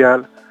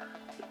especial.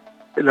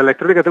 En la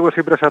electrónica tengo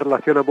siempre esa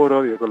relación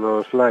amor-odio con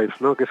los lives,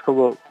 ¿no? Que es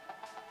como,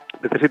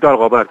 necesito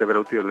algo más de ver a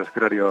un tío en el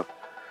escenario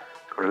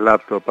con el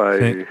laptop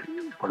ahí,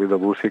 poniendo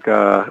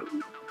música.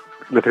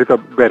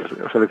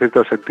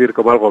 Necesito sentir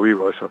como algo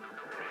vivo eso.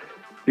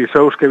 Y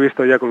shows que he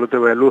visto ya con un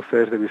tema de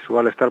luces, de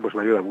visual, pues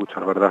me ayuda mucho,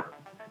 la verdad.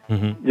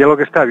 Uh-huh. Y algo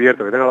que está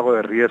abierto, que tenga algo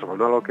de riesgo,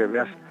 no algo que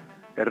veas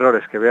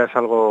errores, que veas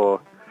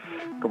algo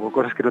como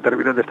cosas que no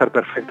terminan de estar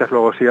perfectas,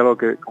 luego sí algo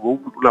que, como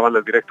una banda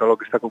en directo, algo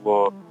que está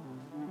como,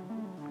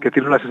 que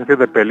tiene una sensación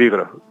de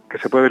peligro, que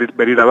se puede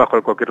venir abajo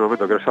en cualquier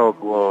momento, que no es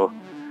algo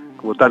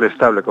como tan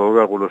estable como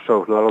veo algunos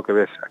shows, no algo que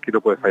ves, aquí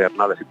no puede fallar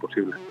nada, es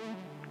imposible.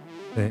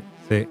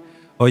 Sí.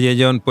 Oye,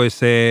 John, pues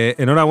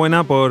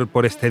enhorabuena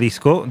por este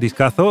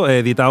discazo,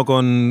 editado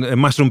con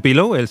Mushroom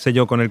Pillow, el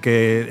sello con el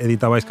que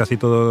editabais casi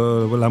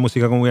toda la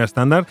música como muy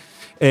estándar.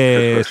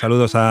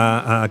 Saludos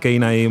a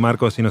Keina y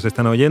Marcos si nos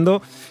están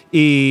oyendo.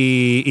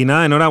 Y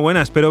nada,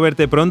 enhorabuena, espero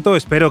verte pronto,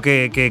 espero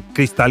que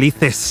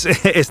cristalices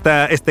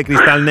este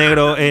cristal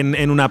negro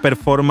en una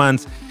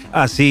performance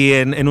así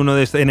en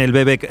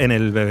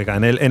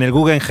el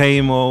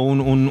Guggenheim o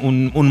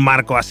un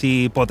marco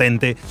así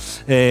potente.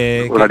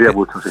 Molaría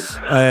mucho, sí.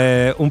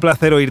 Un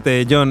placer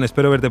oírte, John,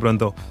 espero verte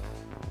pronto.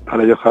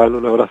 Vale, Johan,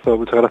 un abrazo,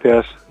 muchas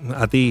gracias.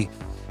 A ti.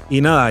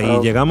 Y nada,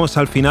 y llegamos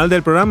al final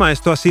del programa.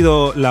 Esto ha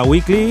sido la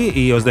Weekly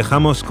y os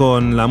dejamos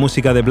con la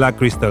música de Black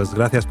Crystals.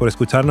 Gracias por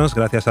escucharnos,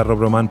 gracias a Rob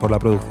Roman por la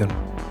producción.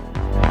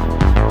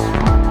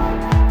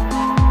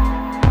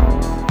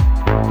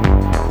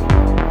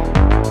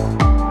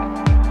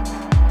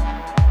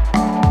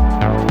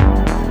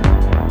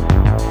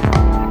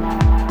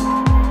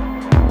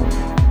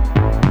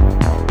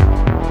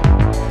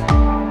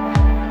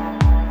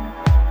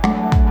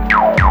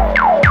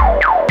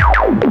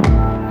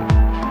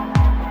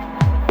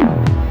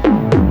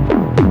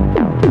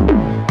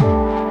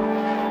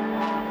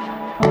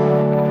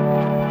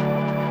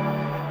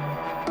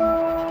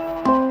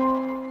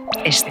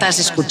 Estás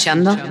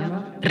escuchando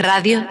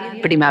Radio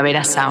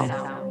Primavera Sound,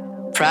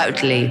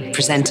 proudly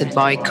presented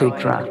by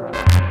Cupra.